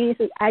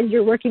simultaneously as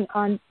you're working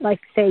on, like,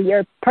 say,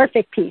 your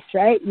perfect piece,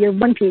 right? Your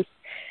one piece.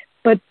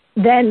 But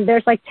then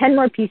there's like 10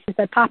 more pieces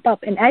that pop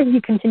up. And as you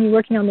continue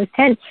working on those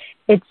 10,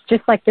 it's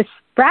just like this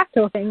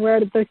fractal thing where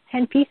those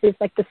 10 pieces,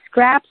 like the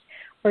scraps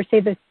or say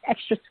the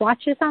extra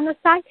swatches on the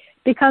side,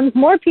 becomes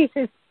more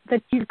pieces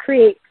that you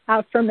create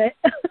out from it.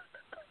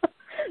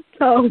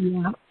 So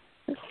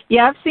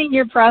yeah, I've seen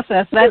your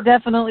process. That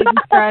definitely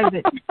describes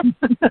it.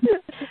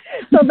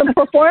 So the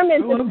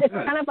performance is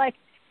kind of like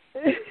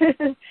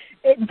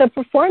the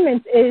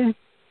performance is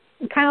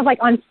kind of like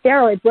on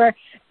steroids, where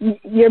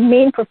your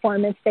main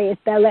performance, say, is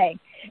ballet,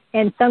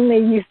 and suddenly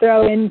you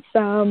throw in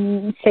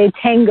some, say,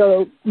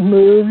 tango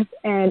moves,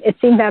 and it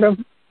seems out of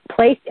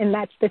place in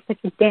that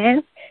specific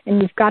dance,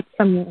 and you've got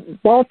some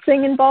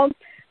waltzing involved.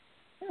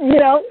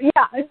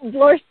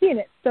 Laura's seen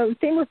it. So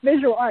same with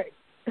visual art.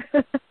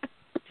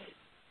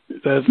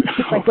 It's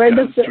like where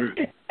does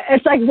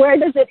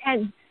it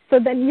end? So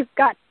then you've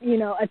got,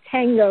 a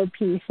tango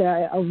piece,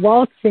 a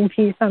waltzing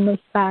piece on the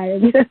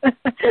side,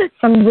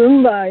 some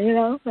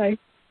Roomba, like.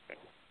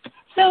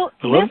 So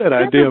I love that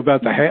idea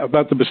about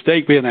the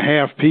mistake being a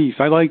half piece.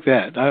 I like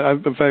that.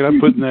 In fact, I'm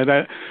putting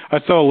that. I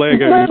saw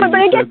Lego. But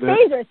it gets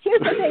dangerous. Here's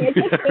the thing: it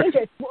gets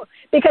dangerous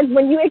because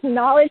when you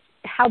acknowledge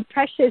how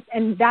precious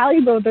and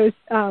valuable those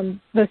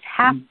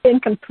half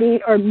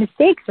incomplete or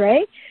mistakes,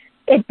 right?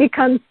 It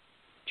becomes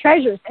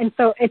treasures, and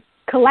so it's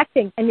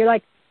collecting. And you're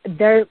like,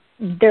 they're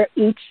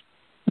each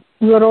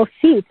little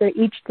seeds, they're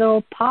each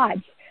little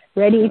pods,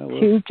 ready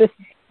to just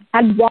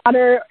add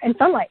water and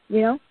sunlight,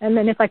 and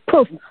then it's like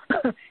poof,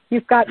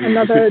 you've got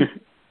another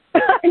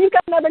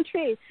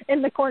tree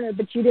in the corner,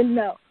 but you didn't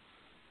know.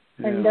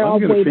 And they're all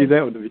waiting. I'm going to feed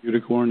that with the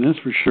unicorn, that's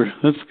for sure.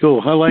 That's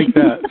cool. I like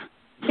that.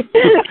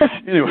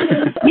 Anyway.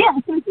 Yeah,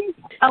 so I think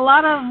a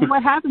lot of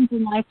what happens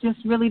in life just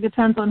really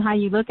depends on how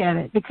you look at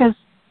it. Because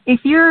if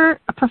you're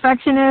a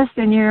perfectionist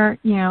and you're,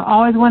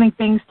 always wanting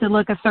things to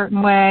look a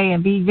certain way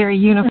and be very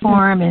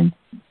uniform and,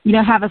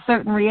 have a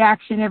certain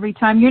reaction every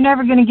time, you're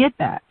never going to get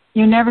that.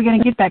 You're never going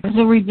to get that because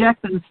you'll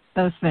reject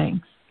those things.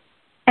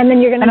 And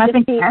then you're going to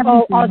just see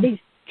all these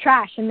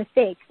trash and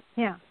mistakes.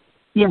 Yeah.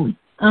 Yeah.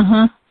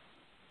 Uh-huh.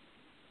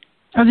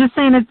 I was just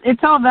saying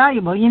it's all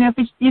valuable. If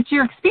it's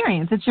your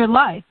experience, it's your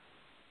life.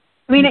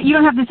 I mean, you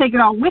don't have to take it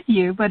all with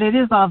you, but it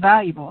is all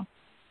valuable.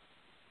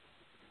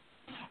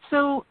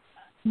 So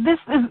this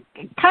is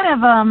kind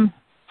of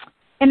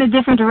in a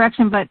different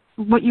direction, but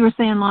what you were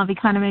saying, Lavi,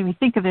 kind of made me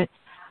think of it.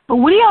 But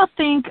what do y'all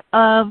think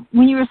of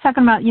when you were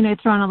talking about,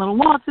 throwing a little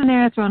waltz in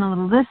there, throwing a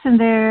little this in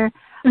there?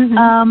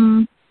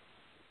 Mm-hmm.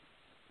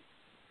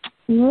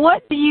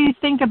 What do you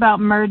think about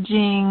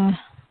merging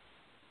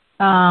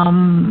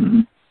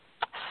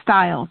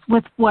styles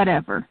with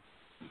whatever?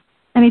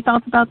 Any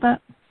thoughts about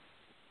that?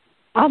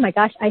 Oh my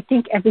gosh, I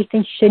think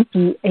everything should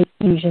be a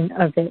fusion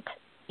of it,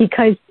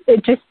 because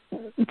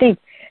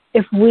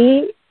if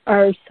we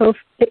are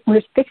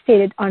we're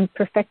fixated on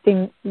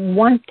perfecting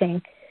one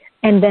thing,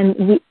 and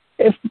then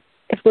if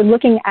we're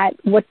looking at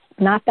what's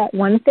not that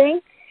one thing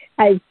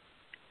as,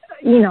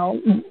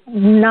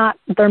 not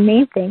their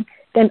main thing,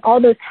 then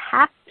all those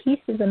half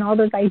pieces and all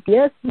those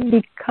ideas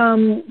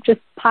become just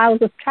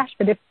piles of trash.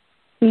 But if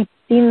we've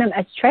seen them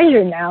as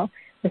treasure now,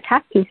 as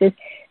half pieces,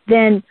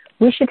 then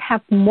we should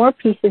have more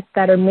pieces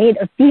that are made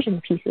of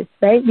fusion pieces,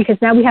 right? Because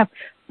now we have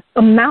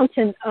a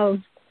mountain of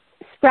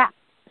scrap,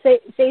 say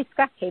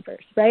scrap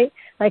papers, right?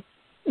 Like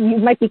you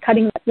might be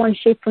cutting one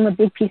shape from a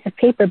big piece of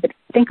paper, but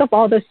think of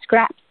all those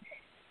scraps.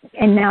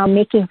 And now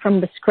making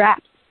from the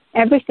scraps,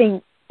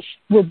 everything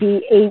will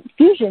be a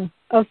fusion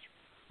of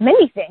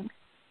many things.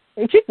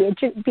 It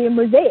should be a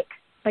mosaic.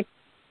 Like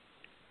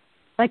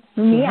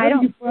for me, I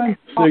don't.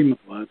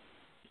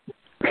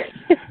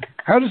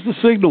 How does the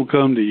signal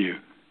come to you?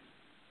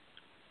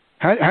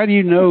 How do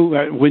you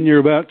know when you're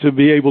about to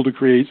be able to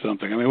create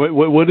something? I mean,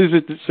 what is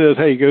it that says,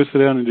 "Hey, go sit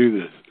down and do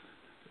this"?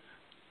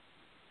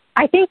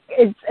 I think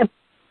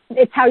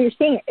it's how you're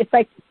seeing it. It's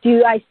like,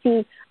 do I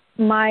see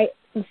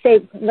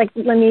let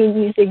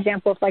me use the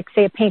example of,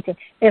 say, a painting.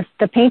 If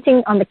the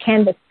painting on the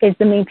canvas is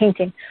the main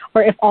painting,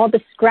 or if all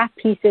the scrap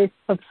pieces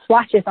of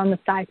swatches on the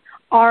side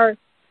are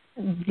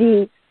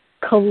the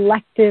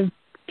collective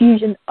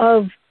fusion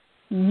of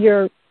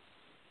your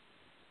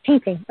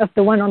painting, of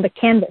the one on the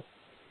canvas,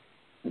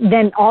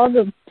 then all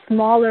the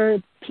smaller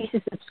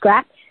pieces of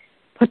scrap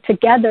put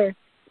together,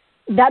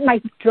 that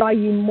might draw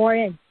you more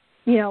in,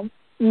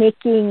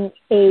 making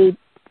a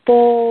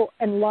full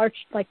and large,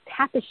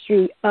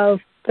 tapestry of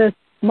the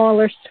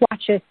smaller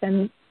swatches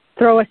and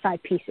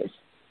throw-aside pieces,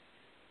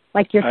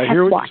 like your test I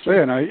hear what swatches.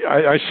 You're saying.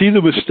 I see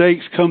the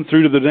mistakes come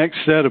through to the next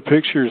set of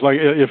pictures. Like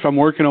if I'm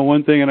working on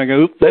one thing and I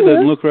go, "Oop, that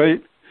doesn't look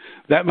right,"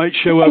 that might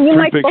show up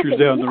 3 pictures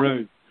down the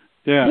road.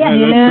 Yeah,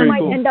 you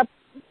might end up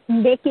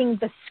making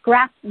the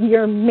scrap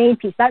your main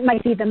piece. That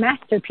might be the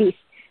masterpiece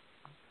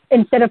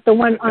instead of the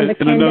one on the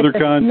canvas. In another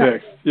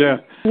context, yeah.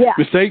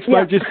 Mistakes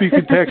might just be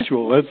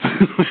contextual.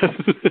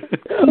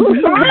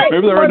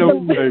 Maybe there are no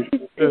mistakes.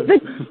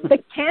 The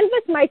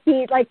canvas might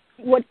be like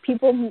what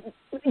people,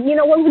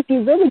 what would be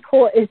really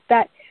cool is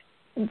that,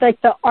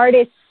 the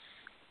artist's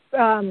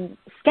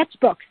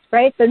sketchbooks,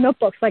 right? Their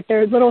notebooks,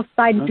 their little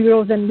side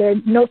doodles and their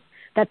notes,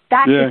 that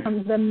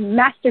becomes the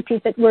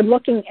masterpiece that we're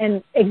looking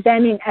and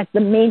examining as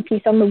the main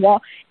piece on the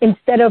wall,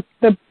 instead of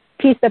the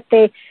piece that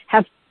they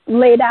have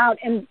laid out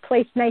and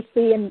placed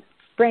nicely in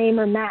frame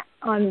or mat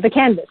on the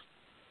canvas.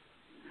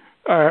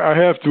 I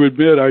have to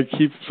admit, I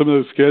keep some of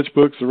those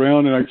sketchbooks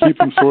around, and I keep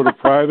them sort of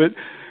private,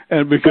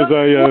 and because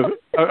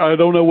I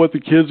don't know what the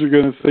kids are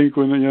going to think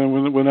when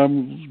I'm when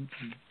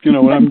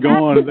I'm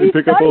gone and they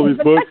pick up all these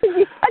books.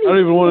 I don't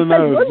even want to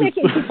know. We're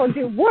making people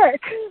do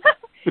work.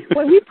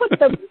 When we put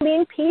the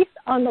clean piece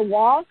on the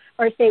wall,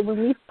 or say when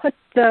we put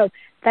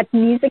that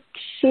music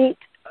sheet,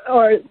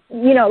 or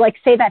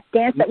say that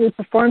dance that we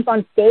performed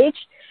on stage,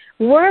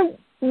 we're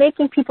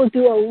making people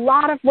do a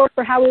lot of work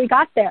for how we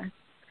got there.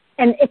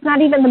 And it's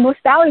not even the most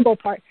valuable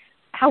part.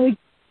 How we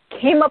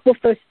came up with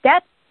those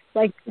steps,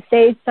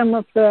 say some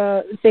of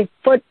the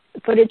foot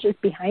footage is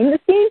behind the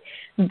scene,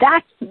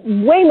 that's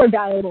way more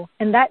valuable.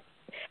 And that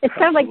it's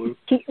kind of like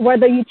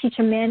whether you teach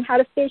a man how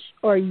to fish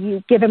or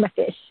you give him a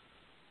fish.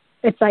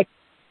 It's like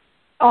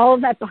all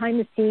of that behind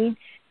the scene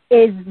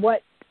is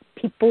what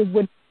people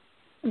would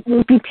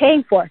be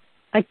paying for.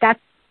 Like that's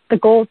the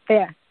gold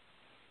there.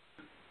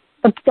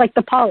 Like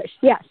the polish,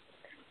 yes.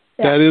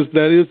 Yeah.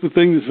 That is the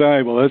thing that's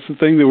valuable. That's the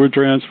thing that we're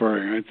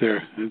transferring right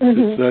there.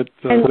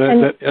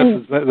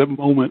 It's that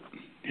moment.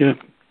 Yeah.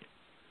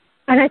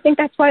 And I think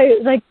that's why,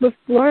 like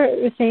before,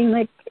 was saying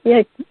like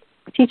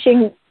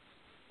teaching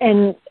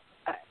and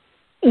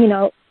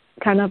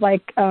kind of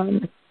like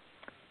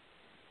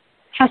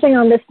passing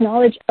on this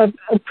knowledge of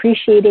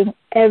appreciating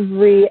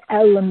every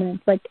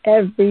element, like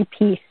every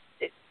piece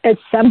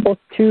assembled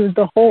to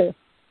the whole,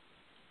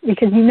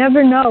 because you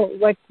never know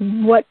like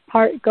what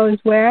part goes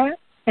where.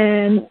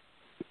 And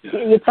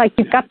it's like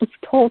you've got this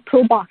whole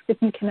toolbox. If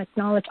you can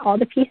acknowledge all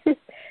the pieces,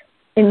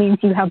 it means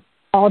you have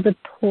all the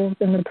tools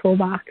in the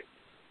toolbox.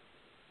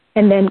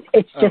 And then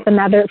it's just a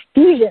matter of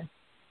fusion.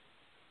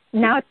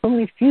 Now it's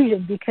only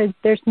fusion because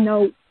there's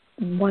no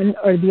one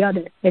or the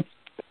other. It's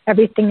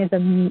everything is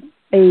a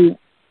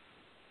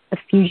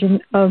fusion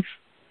of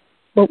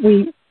what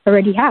we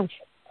already have.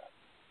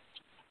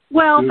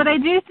 Well, but I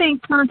do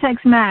think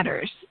context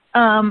matters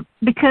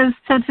because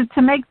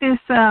to make this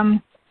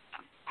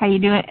how you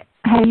do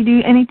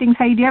anything,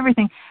 how you do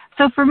everything.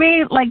 So for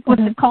me, like with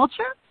the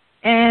culture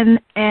and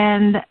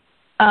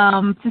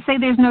to say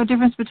there's no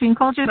difference between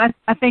cultures,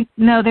 I think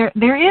no,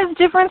 there is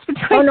difference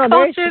between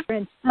cultures.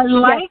 I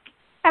like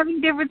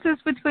having differences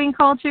between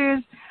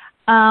cultures,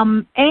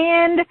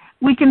 and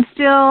we can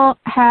still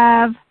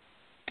have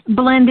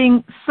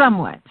blending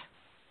somewhat.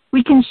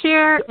 We can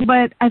share,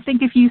 but I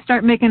think if you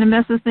start making a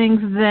mess of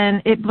things,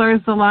 then it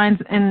blurs the lines,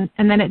 and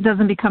then it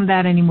doesn't become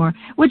that anymore,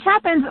 which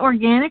happens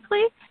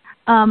organically.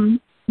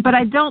 But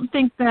I don't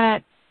think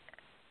that.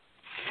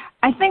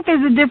 I think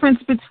there's a difference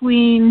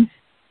between.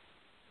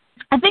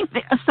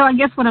 So I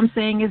guess what I'm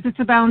saying is it's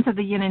a balance of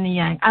the yin and the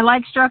yang. I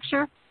like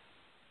structure.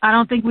 I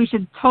don't think we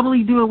should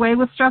totally do away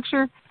with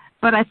structure,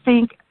 but I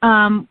think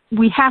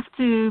we have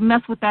to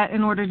mess with that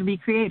in order to be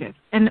creative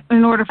and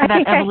in order for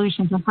that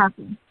evolution to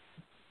happen.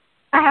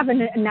 I have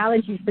an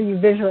analogy for you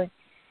visually.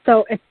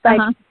 So it's like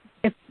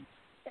if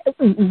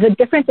the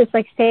difference is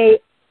like, say,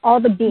 all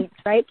the beans,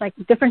 right? Like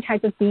different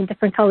types of beans,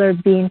 different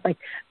colored beans, like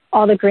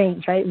all the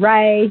grains, right?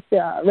 Rice,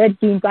 red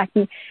beans, black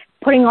beans,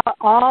 putting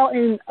all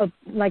in a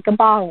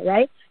bottle,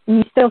 right? And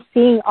you're still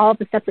seeing all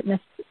the separateness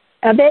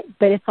of it,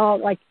 but it's all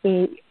like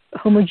a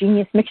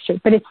homogeneous mixture.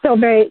 But it's still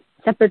very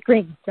separate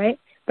grains, right?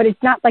 But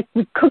it's not like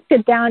we cooked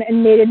it down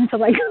and made it into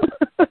like,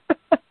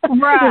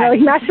 right. Like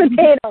mashed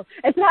potato.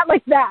 It's not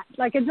like that.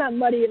 Like it's not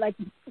muddy. Like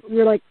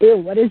you're like, ew,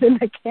 what is in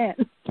the can?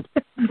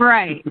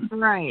 Right.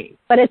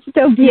 But it's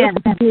still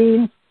beautiful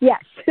beans.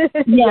 Yes.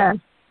 Yes.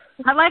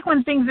 I like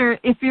when things are,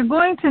 if you're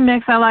going to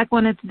mix, I like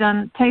when it's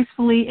done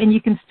tastefully and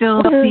you can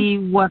still see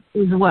what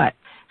is what.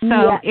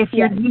 So if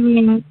you're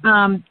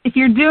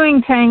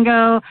doing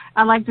tango,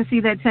 I like to see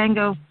that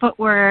tango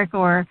footwork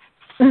or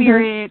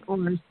spirit or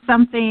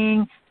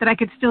something that I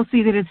could still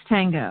see that it's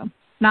tango.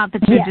 Not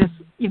that you're just,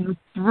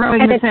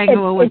 throwing the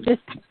tango away.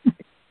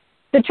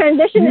 The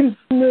transition is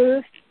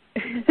smooth.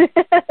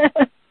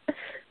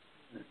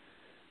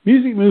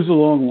 Music moves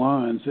along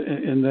lines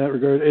in that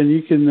regard, and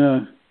you can,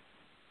 I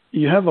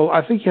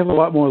think you have a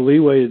lot more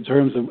leeway in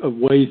terms of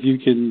ways you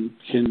can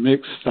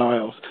mix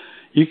styles.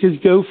 You can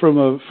go from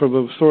a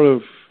sort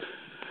of,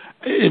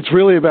 it's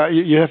really about,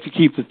 you have to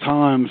keep the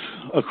times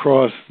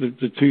across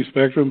the two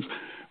spectrums.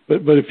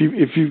 But if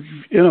you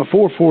in a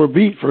 4/4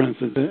 beat, for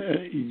instance,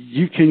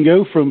 you can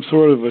go from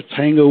sort of a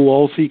tango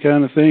waltzy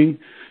kind of thing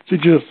to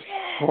just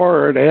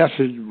hard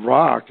acid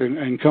rock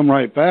and come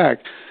right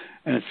back,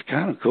 and it's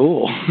kind of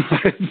cool.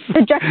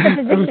 The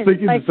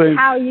juxtaposition, like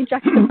how you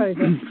juxtapose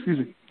it. Excuse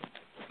me.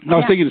 I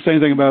was thinking the same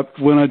thing about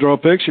when I draw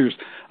pictures.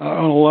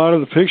 On a lot of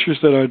the pictures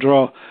that I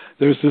draw,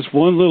 there's this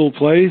one little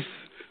place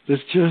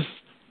that's just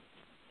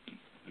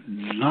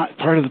not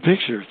part of the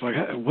picture. It's like,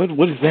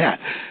 what is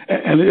that?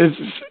 And it's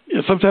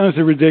sometimes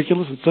they're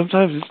ridiculous, and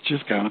sometimes it's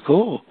just kind of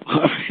cool.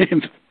 I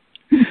mean,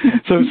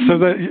 so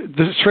that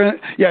the trend,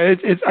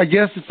 I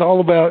guess it's all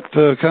about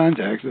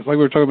context. It's like we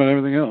were talking about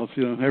everything else.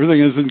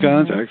 Everything is in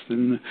context,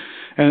 and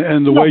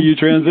the way you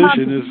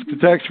transition is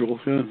contextual.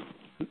 Yeah.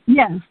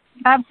 Yes,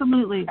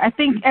 absolutely. I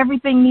think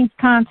everything needs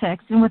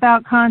context, and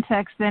without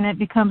context, then it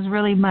becomes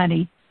really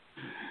muddy.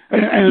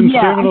 And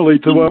similarly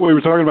to what we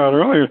were talking about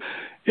earlier,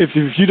 if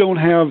you don't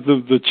have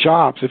the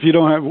chops, if you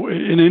don't have,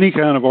 in any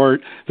kind of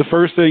art, the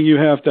first thing you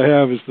have to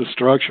have is the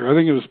structure. I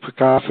think it was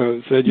Picasso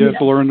that said you have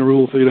to learn the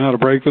rules so you know how to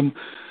break them.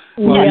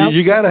 Well,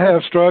 you got to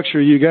have structure.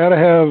 You got to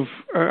have,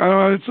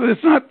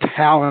 it's not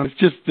talent,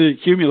 it's just the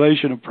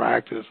accumulation of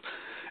practice.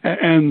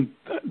 And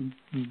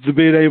the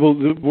being able,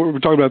 we're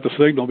talking about the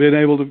signal, being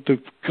able to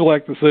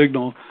collect the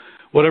signal,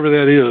 whatever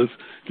that is,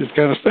 just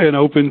kind of staying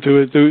open to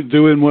it,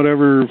 doing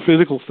whatever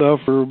physical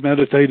stuff or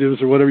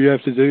meditatives or whatever you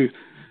have to do.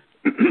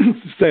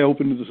 Stay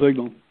open to the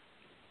signal.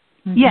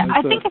 Yeah,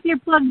 I think if you're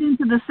plugged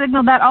into the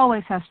signal, that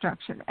always has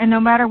structure. And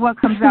no matter what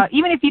comes out,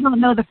 even if you don't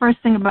know the first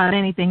thing about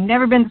anything,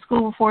 never been to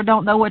school before,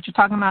 don't know what you're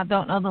talking about,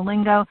 don't know the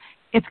lingo,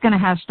 it's going to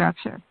have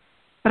structure.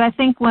 But I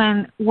think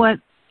I'm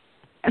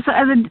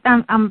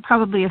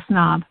probably a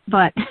snob,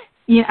 but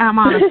yeah, I'm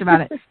honest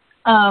about it.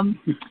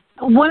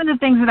 One of the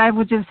things that I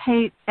would just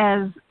hate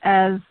as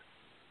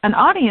an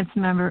audience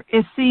member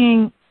is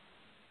seeing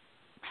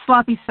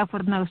sloppy stuff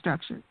with no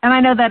structure. And I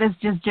know that is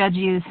just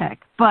judgy as heck,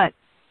 but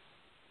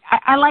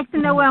I like to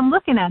know what I'm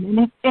looking at.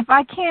 And if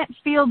I can't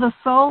feel the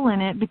soul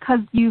in it because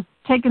you've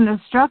taken the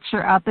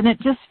structure out, then it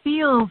just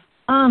feels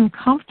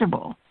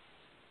uncomfortable.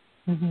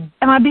 Mm-hmm.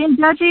 Am I being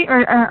judgy,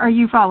 or are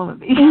you following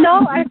me?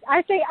 No,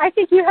 I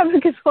think you have a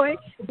good point.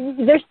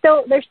 There's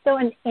still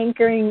an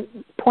anchoring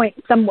point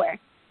somewhere.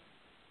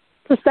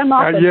 So some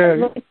often,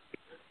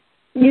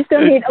 you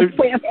still need a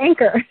point of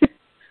anchor.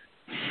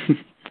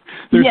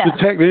 There's the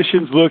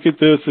technicians look at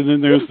this, and then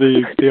there's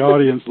the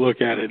audience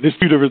look at it. There's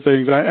two different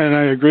things, and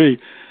I agree.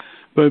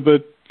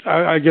 But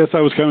I guess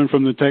I was coming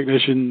from the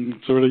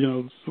technician sort of,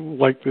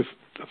 like this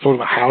sort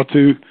of a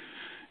how-to.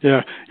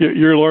 Yeah,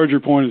 your larger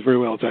point is very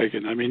well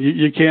taken. I mean,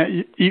 you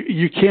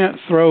can't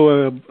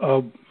throw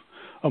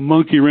a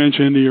monkey wrench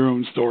into your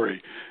own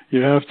story.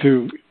 You have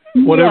to,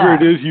 whatever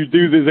it is you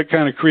do that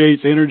kind of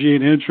creates energy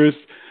and interest,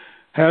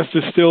 has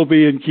to still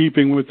be in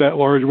keeping with that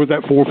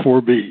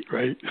 4/4 beat,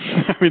 right?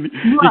 I mean,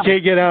 you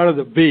can't get out of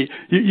the beat.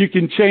 You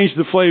can change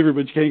the flavor,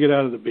 but you can't get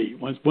out of the beat.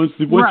 Once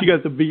you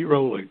got the beat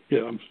rolling,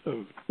 as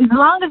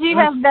long as you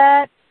have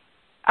that,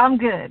 I'm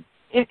good.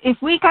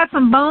 If we got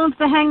some bones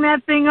to hang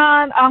that thing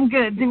on, I'm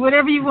good. Do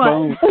whatever you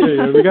want. Bones,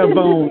 yeah, we got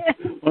bones.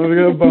 We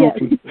got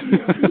bones.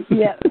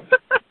 Yes.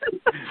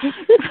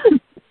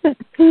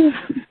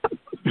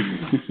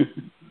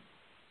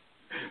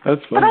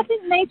 That's funny. But I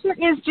think nature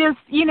is just,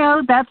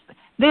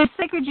 there's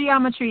sacred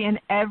geometry in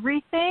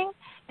everything,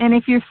 and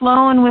if you're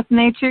flowing with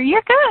nature,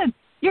 you're good.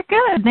 You're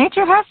good.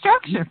 Nature has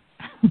structure.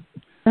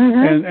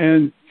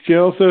 And she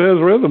also has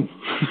rhythm.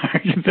 I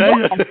can tell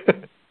you.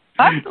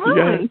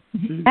 Absolutely.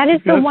 That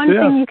is the one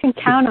thing you can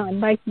count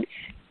on,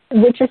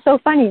 which is so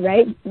funny,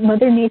 right?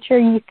 Mother Nature,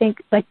 you think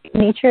of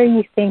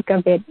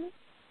it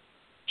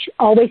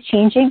always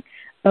changing,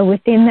 but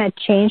within that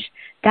change,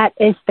 that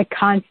is the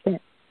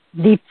constant.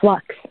 The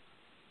flux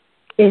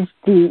is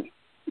the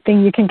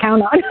thing you can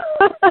count on.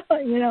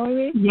 You know what I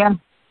mean? Yeah.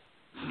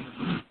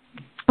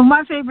 Well,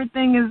 my favorite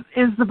thing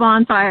is the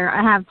bonfire,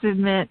 I have to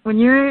admit. When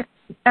you're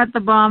at the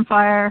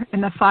bonfire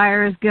and the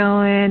fire is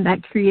going,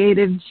 that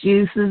creative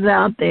juice is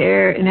out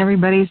there, and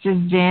everybody's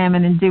just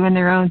jamming and doing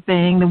their own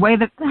thing, the way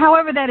that,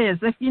 however that is,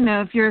 if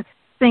you're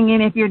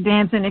singing, if you're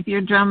dancing, if you're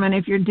drumming,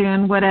 if you're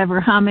doing whatever,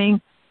 humming,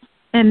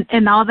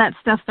 and all that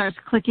stuff starts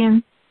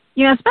clicking,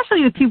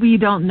 especially with people you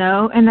don't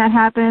know, and that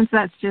happens,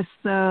 that's just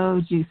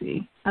so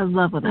juicy. I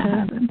love when that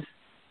happens.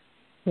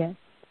 Yeah.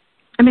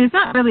 I mean, it's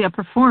not really a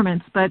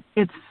performance, but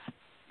it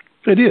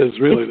is,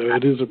 really, though.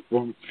 It is a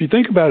performance. If you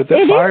think about it,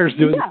 that fire's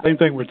doing the same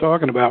thing we're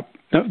talking about.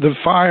 The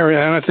fire,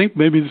 and I think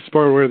maybe this is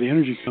part of where the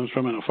energy comes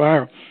from in a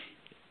fire,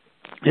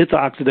 it's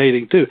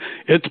oxidating, too.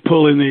 It's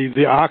pulling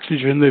the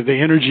oxygen, the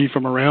energy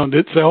from around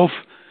itself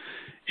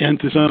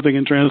into something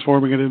and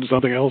transforming it into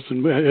something else.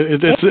 And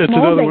it's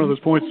another one of those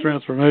points of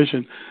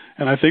transformation.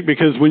 And I think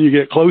because when you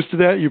get close to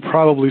that, you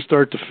probably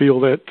start to feel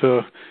that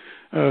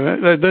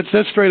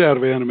that's straight out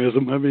of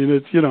animism. I mean,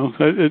 it's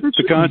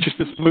the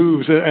consciousness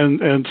moves,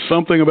 and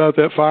something about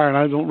that fire, and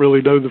I don't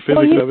really know the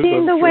physics of it. You've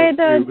seen the way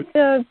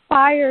the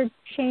fire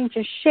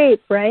changes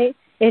shape, right?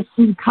 It's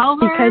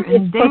color because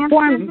it's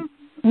performing.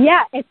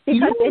 Yeah, it's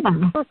because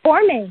it's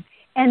performing.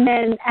 And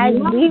then as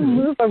we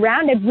move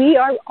around it, we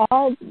are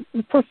all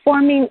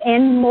performing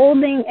and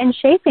molding and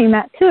shaping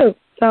that too.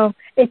 So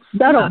it's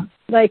subtle.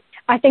 Yeah.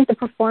 I think the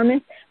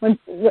performance, when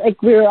we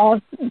were all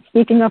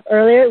speaking of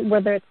earlier,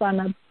 whether it's on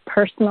a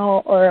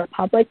personal or a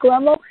public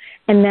level,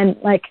 and then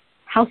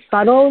how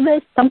subtle it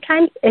is.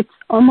 Sometimes it's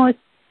almost,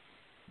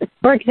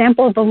 for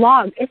example, the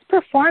log. It's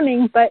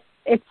performing, but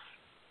it's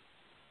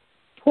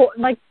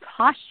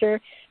posture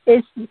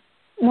is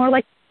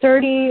more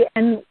sturdy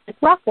and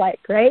rock-like,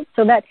 right?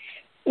 So that,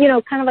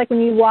 kind of like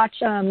when you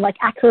watch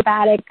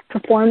acrobatic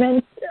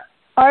performance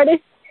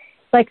artists,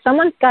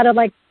 someone's got to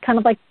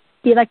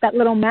be that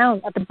little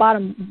mound at the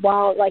bottom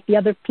while the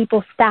other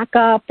people stack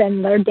up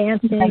and they're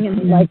dancing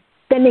and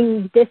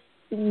spinning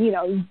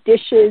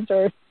dishes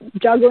or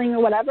juggling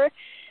or whatever.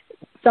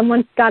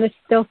 Someone's got to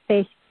still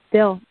stay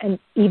still, and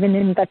even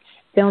in that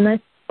stillness,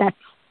 that's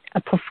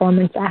a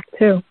performance act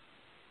too.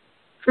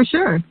 For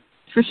sure.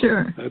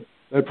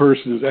 That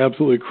person is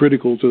absolutely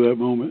critical to that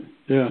moment.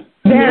 Yeah.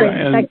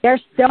 Very. Their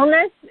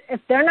stillness, if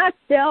they're not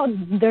still,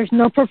 there's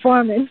no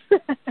performance.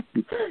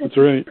 That's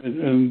right.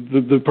 And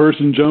the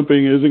person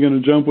jumping isn't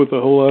going to jump with a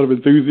whole lot of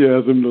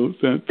enthusiasm. Nope.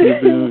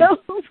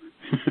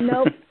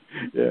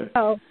 Yeah.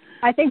 So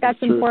I think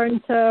that's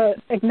important to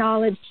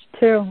acknowledge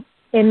too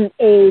in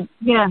a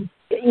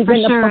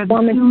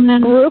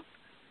performance group.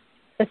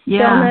 The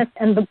stillness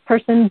and the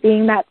person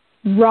being that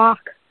rock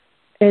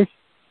is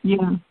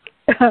and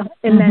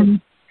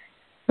then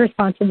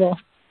responsible.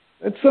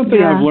 That's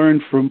something I've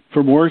learned from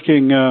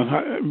working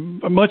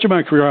much of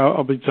my career.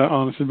 I'll be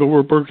honest, but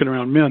we're working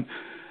around men.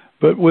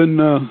 But when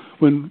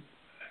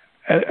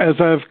as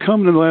I've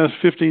come in the last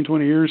 15,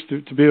 20 years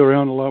to be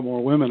around a lot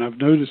more women, I've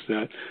noticed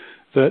that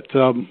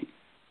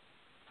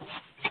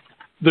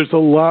there's a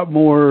lot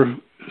more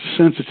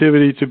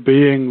sensitivity to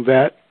being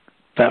that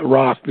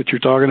rock that you're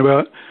talking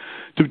about,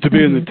 to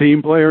being the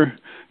team player.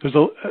 There's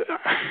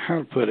how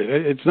to put it?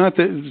 It's not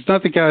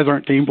that guys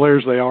aren't team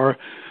players; they are,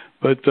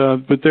 but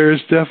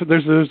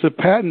there's a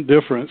patent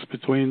difference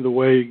between the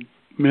way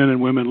men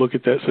and women look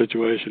at that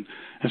situation.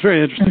 It's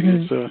very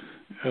interesting. It's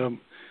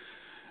I'm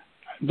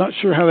not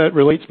sure how that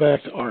relates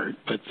back to art,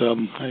 but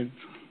I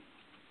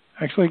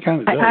actually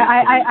kind of does.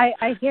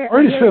 I hear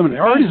art is feminine.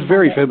 Art is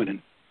very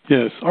feminine.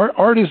 Yes,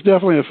 art is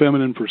definitely a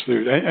feminine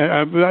pursuit.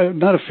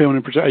 Not a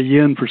feminine pursuit, a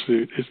yin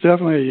pursuit. It's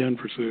definitely a yin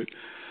pursuit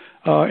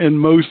in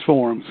most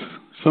forms.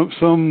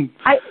 Some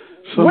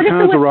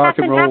kinds of rock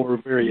and roll are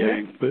very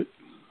yang. But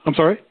I'm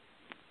sorry.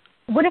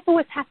 What if it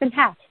was half and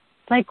half?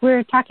 Like we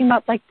were talking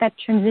about, like that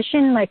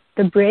transition, like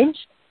the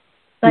bridge,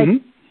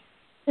 like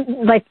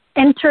like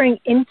entering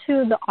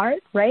into the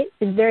art, right?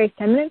 Is very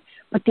feminine,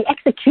 but the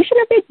execution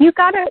of it, you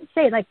gotta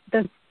say, like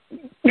the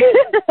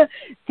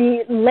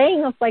the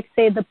laying of, like,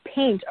 say, the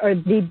paint or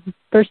the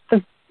burst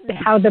of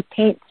how the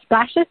paint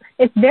splashes,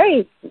 it's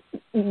very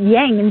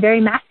yang and very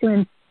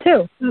masculine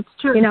too. That's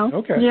true. You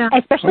know, Yeah.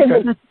 Especially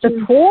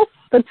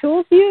the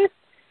tools used.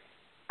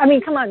 I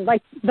mean, come on,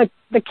 like the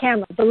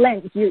camera, the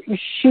lens, you're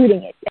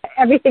shooting it.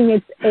 Everything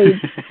is a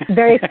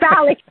very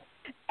phallic,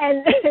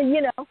 and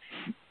you know,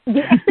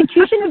 the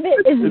execution of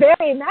it is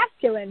very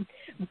masculine,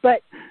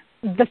 but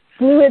the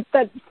fluid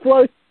that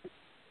flows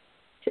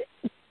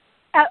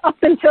up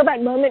until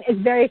that moment is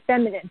very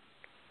feminine,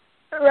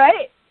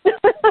 right?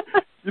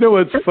 You know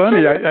what's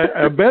funny?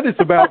 I bet it's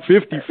about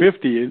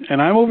 50-50,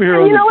 and I'm over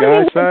here on the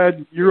guy's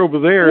side, you're over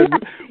there, and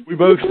we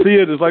both see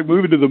it as like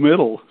moving to the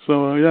middle.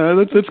 So yeah,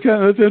 that's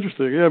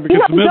interesting. Yeah,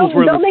 because the middle's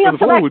where building the up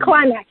to that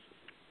climax,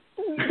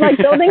 like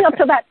building up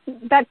to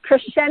that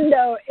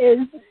crescendo is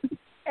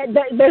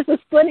there's a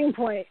splitting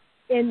point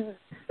in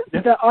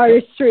the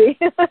artistry.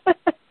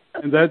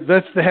 And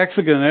that's the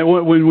hexagon.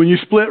 When you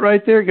split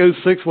right there, it goes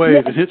 6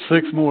 ways. It hits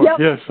 6 more. Yep.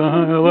 Yes,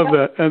 I love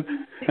that. And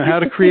how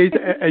to create,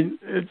 and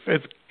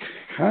it's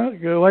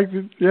kind of like,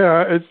 it's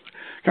kind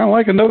of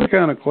like another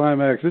kind of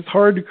climax. It's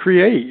hard to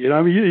create. You know,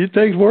 I mean, it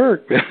takes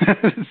work.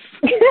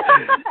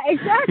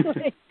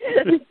 Exactly.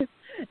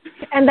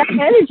 And that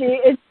energy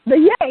is the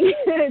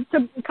yang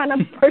to kind of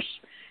push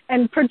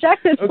and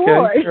project it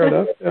forward. Fair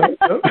enough.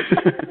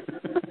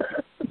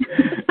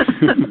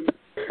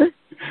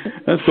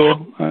 That's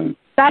cool.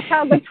 That's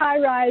how the tie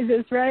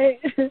rises, right?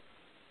 the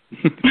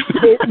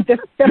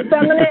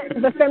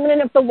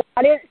feminine of the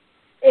water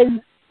is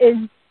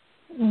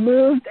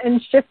moved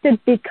and shifted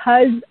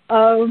because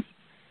of,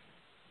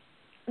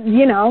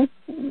 you know,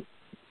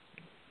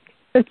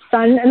 the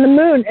sun and the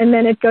moon, and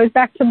then it goes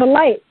back to the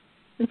light.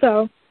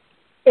 So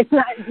it's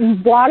not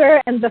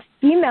water, and the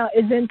female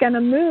isn't going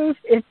to move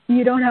if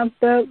you don't have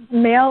the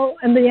male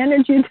and the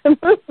energy to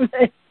move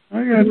it.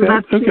 I got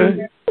that.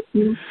 Okay.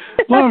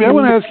 Lavie, I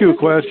want to ask you a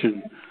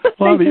question.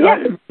 Lavie,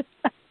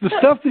 the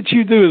stuff that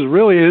you do is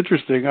really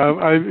interesting.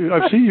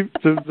 I've seen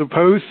the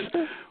posts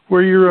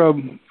where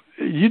you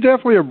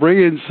definitely are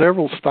bringing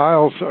several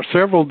styles, or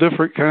several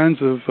different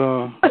kinds of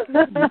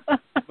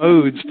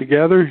modes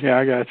together. Yeah,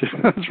 I got you.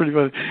 That's pretty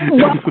funny.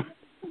 Well,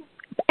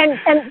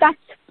 and that's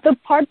the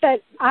part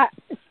that I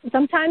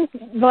sometimes,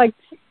 like,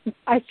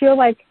 I feel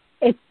like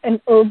it's an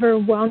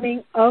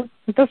overwhelming of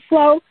the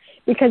flow,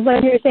 because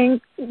like you're saying,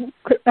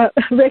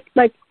 Rick,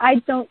 like, I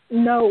don't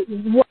know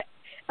what,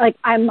 like,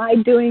 am I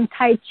doing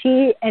Tai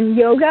Chi and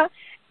yoga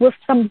with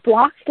some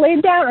blocks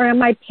laid down, or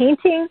am I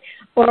painting,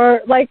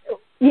 or, like,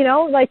 you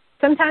know, like,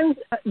 sometimes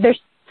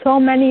there's so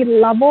many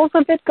levels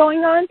of it going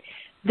on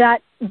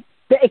that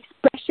the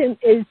expression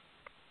is,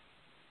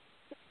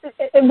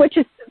 which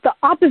is the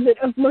opposite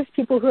of most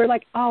people who are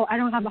like, oh, I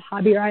don't have a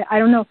hobby, or I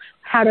don't know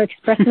how to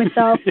express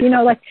myself. You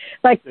know, like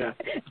yeah.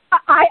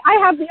 I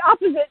have the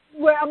opposite,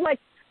 where I'm like,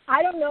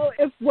 I don't know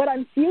if what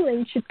I'm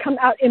feeling should come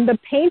out in the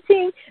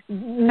painting,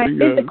 my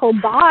physical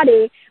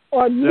body,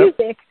 or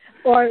music,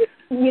 or,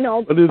 you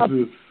know,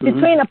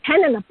 between a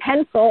pen and a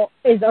pencil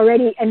is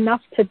already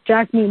enough to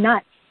drive me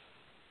nuts.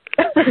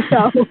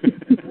 So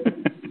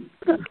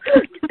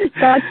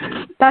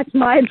that's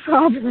my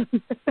problem.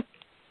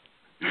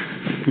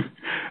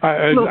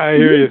 I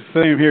hear you.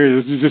 Same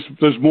here.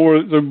 There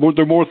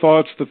are more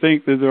thoughts to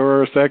think than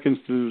there are seconds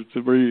to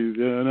breathe.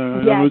 Yeah, I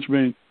know what you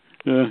mean.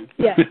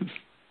 Yeah.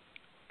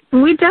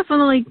 We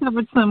definitely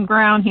covered some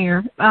ground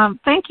here.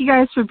 Thank you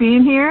guys for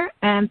being here,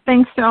 and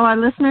thanks to all our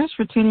listeners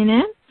for tuning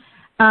in.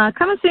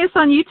 Come and see us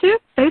on YouTube,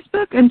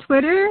 Facebook, and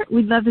Twitter.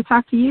 We'd love to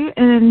talk to you.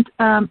 And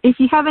if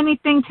you have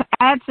anything to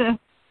add to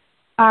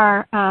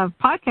our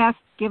podcast,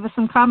 give us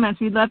some comments.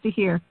 We'd love to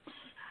hear.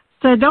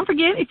 So don't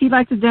forget, if you'd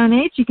like to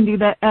donate, you can do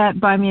that at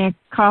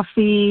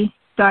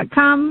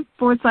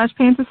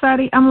buymeacoffee.com/Pan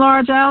Society. I'm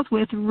Laura Giles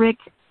with Rick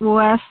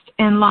West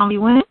and Lavie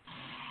Wynn.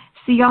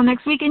 see y'all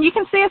next week. And you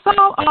can see us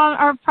all on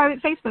our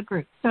private Facebook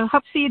group. So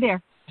hope to see you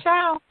there.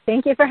 Ciao.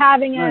 Thank you for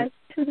having us.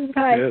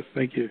 Bye. Yes,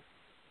 thank you.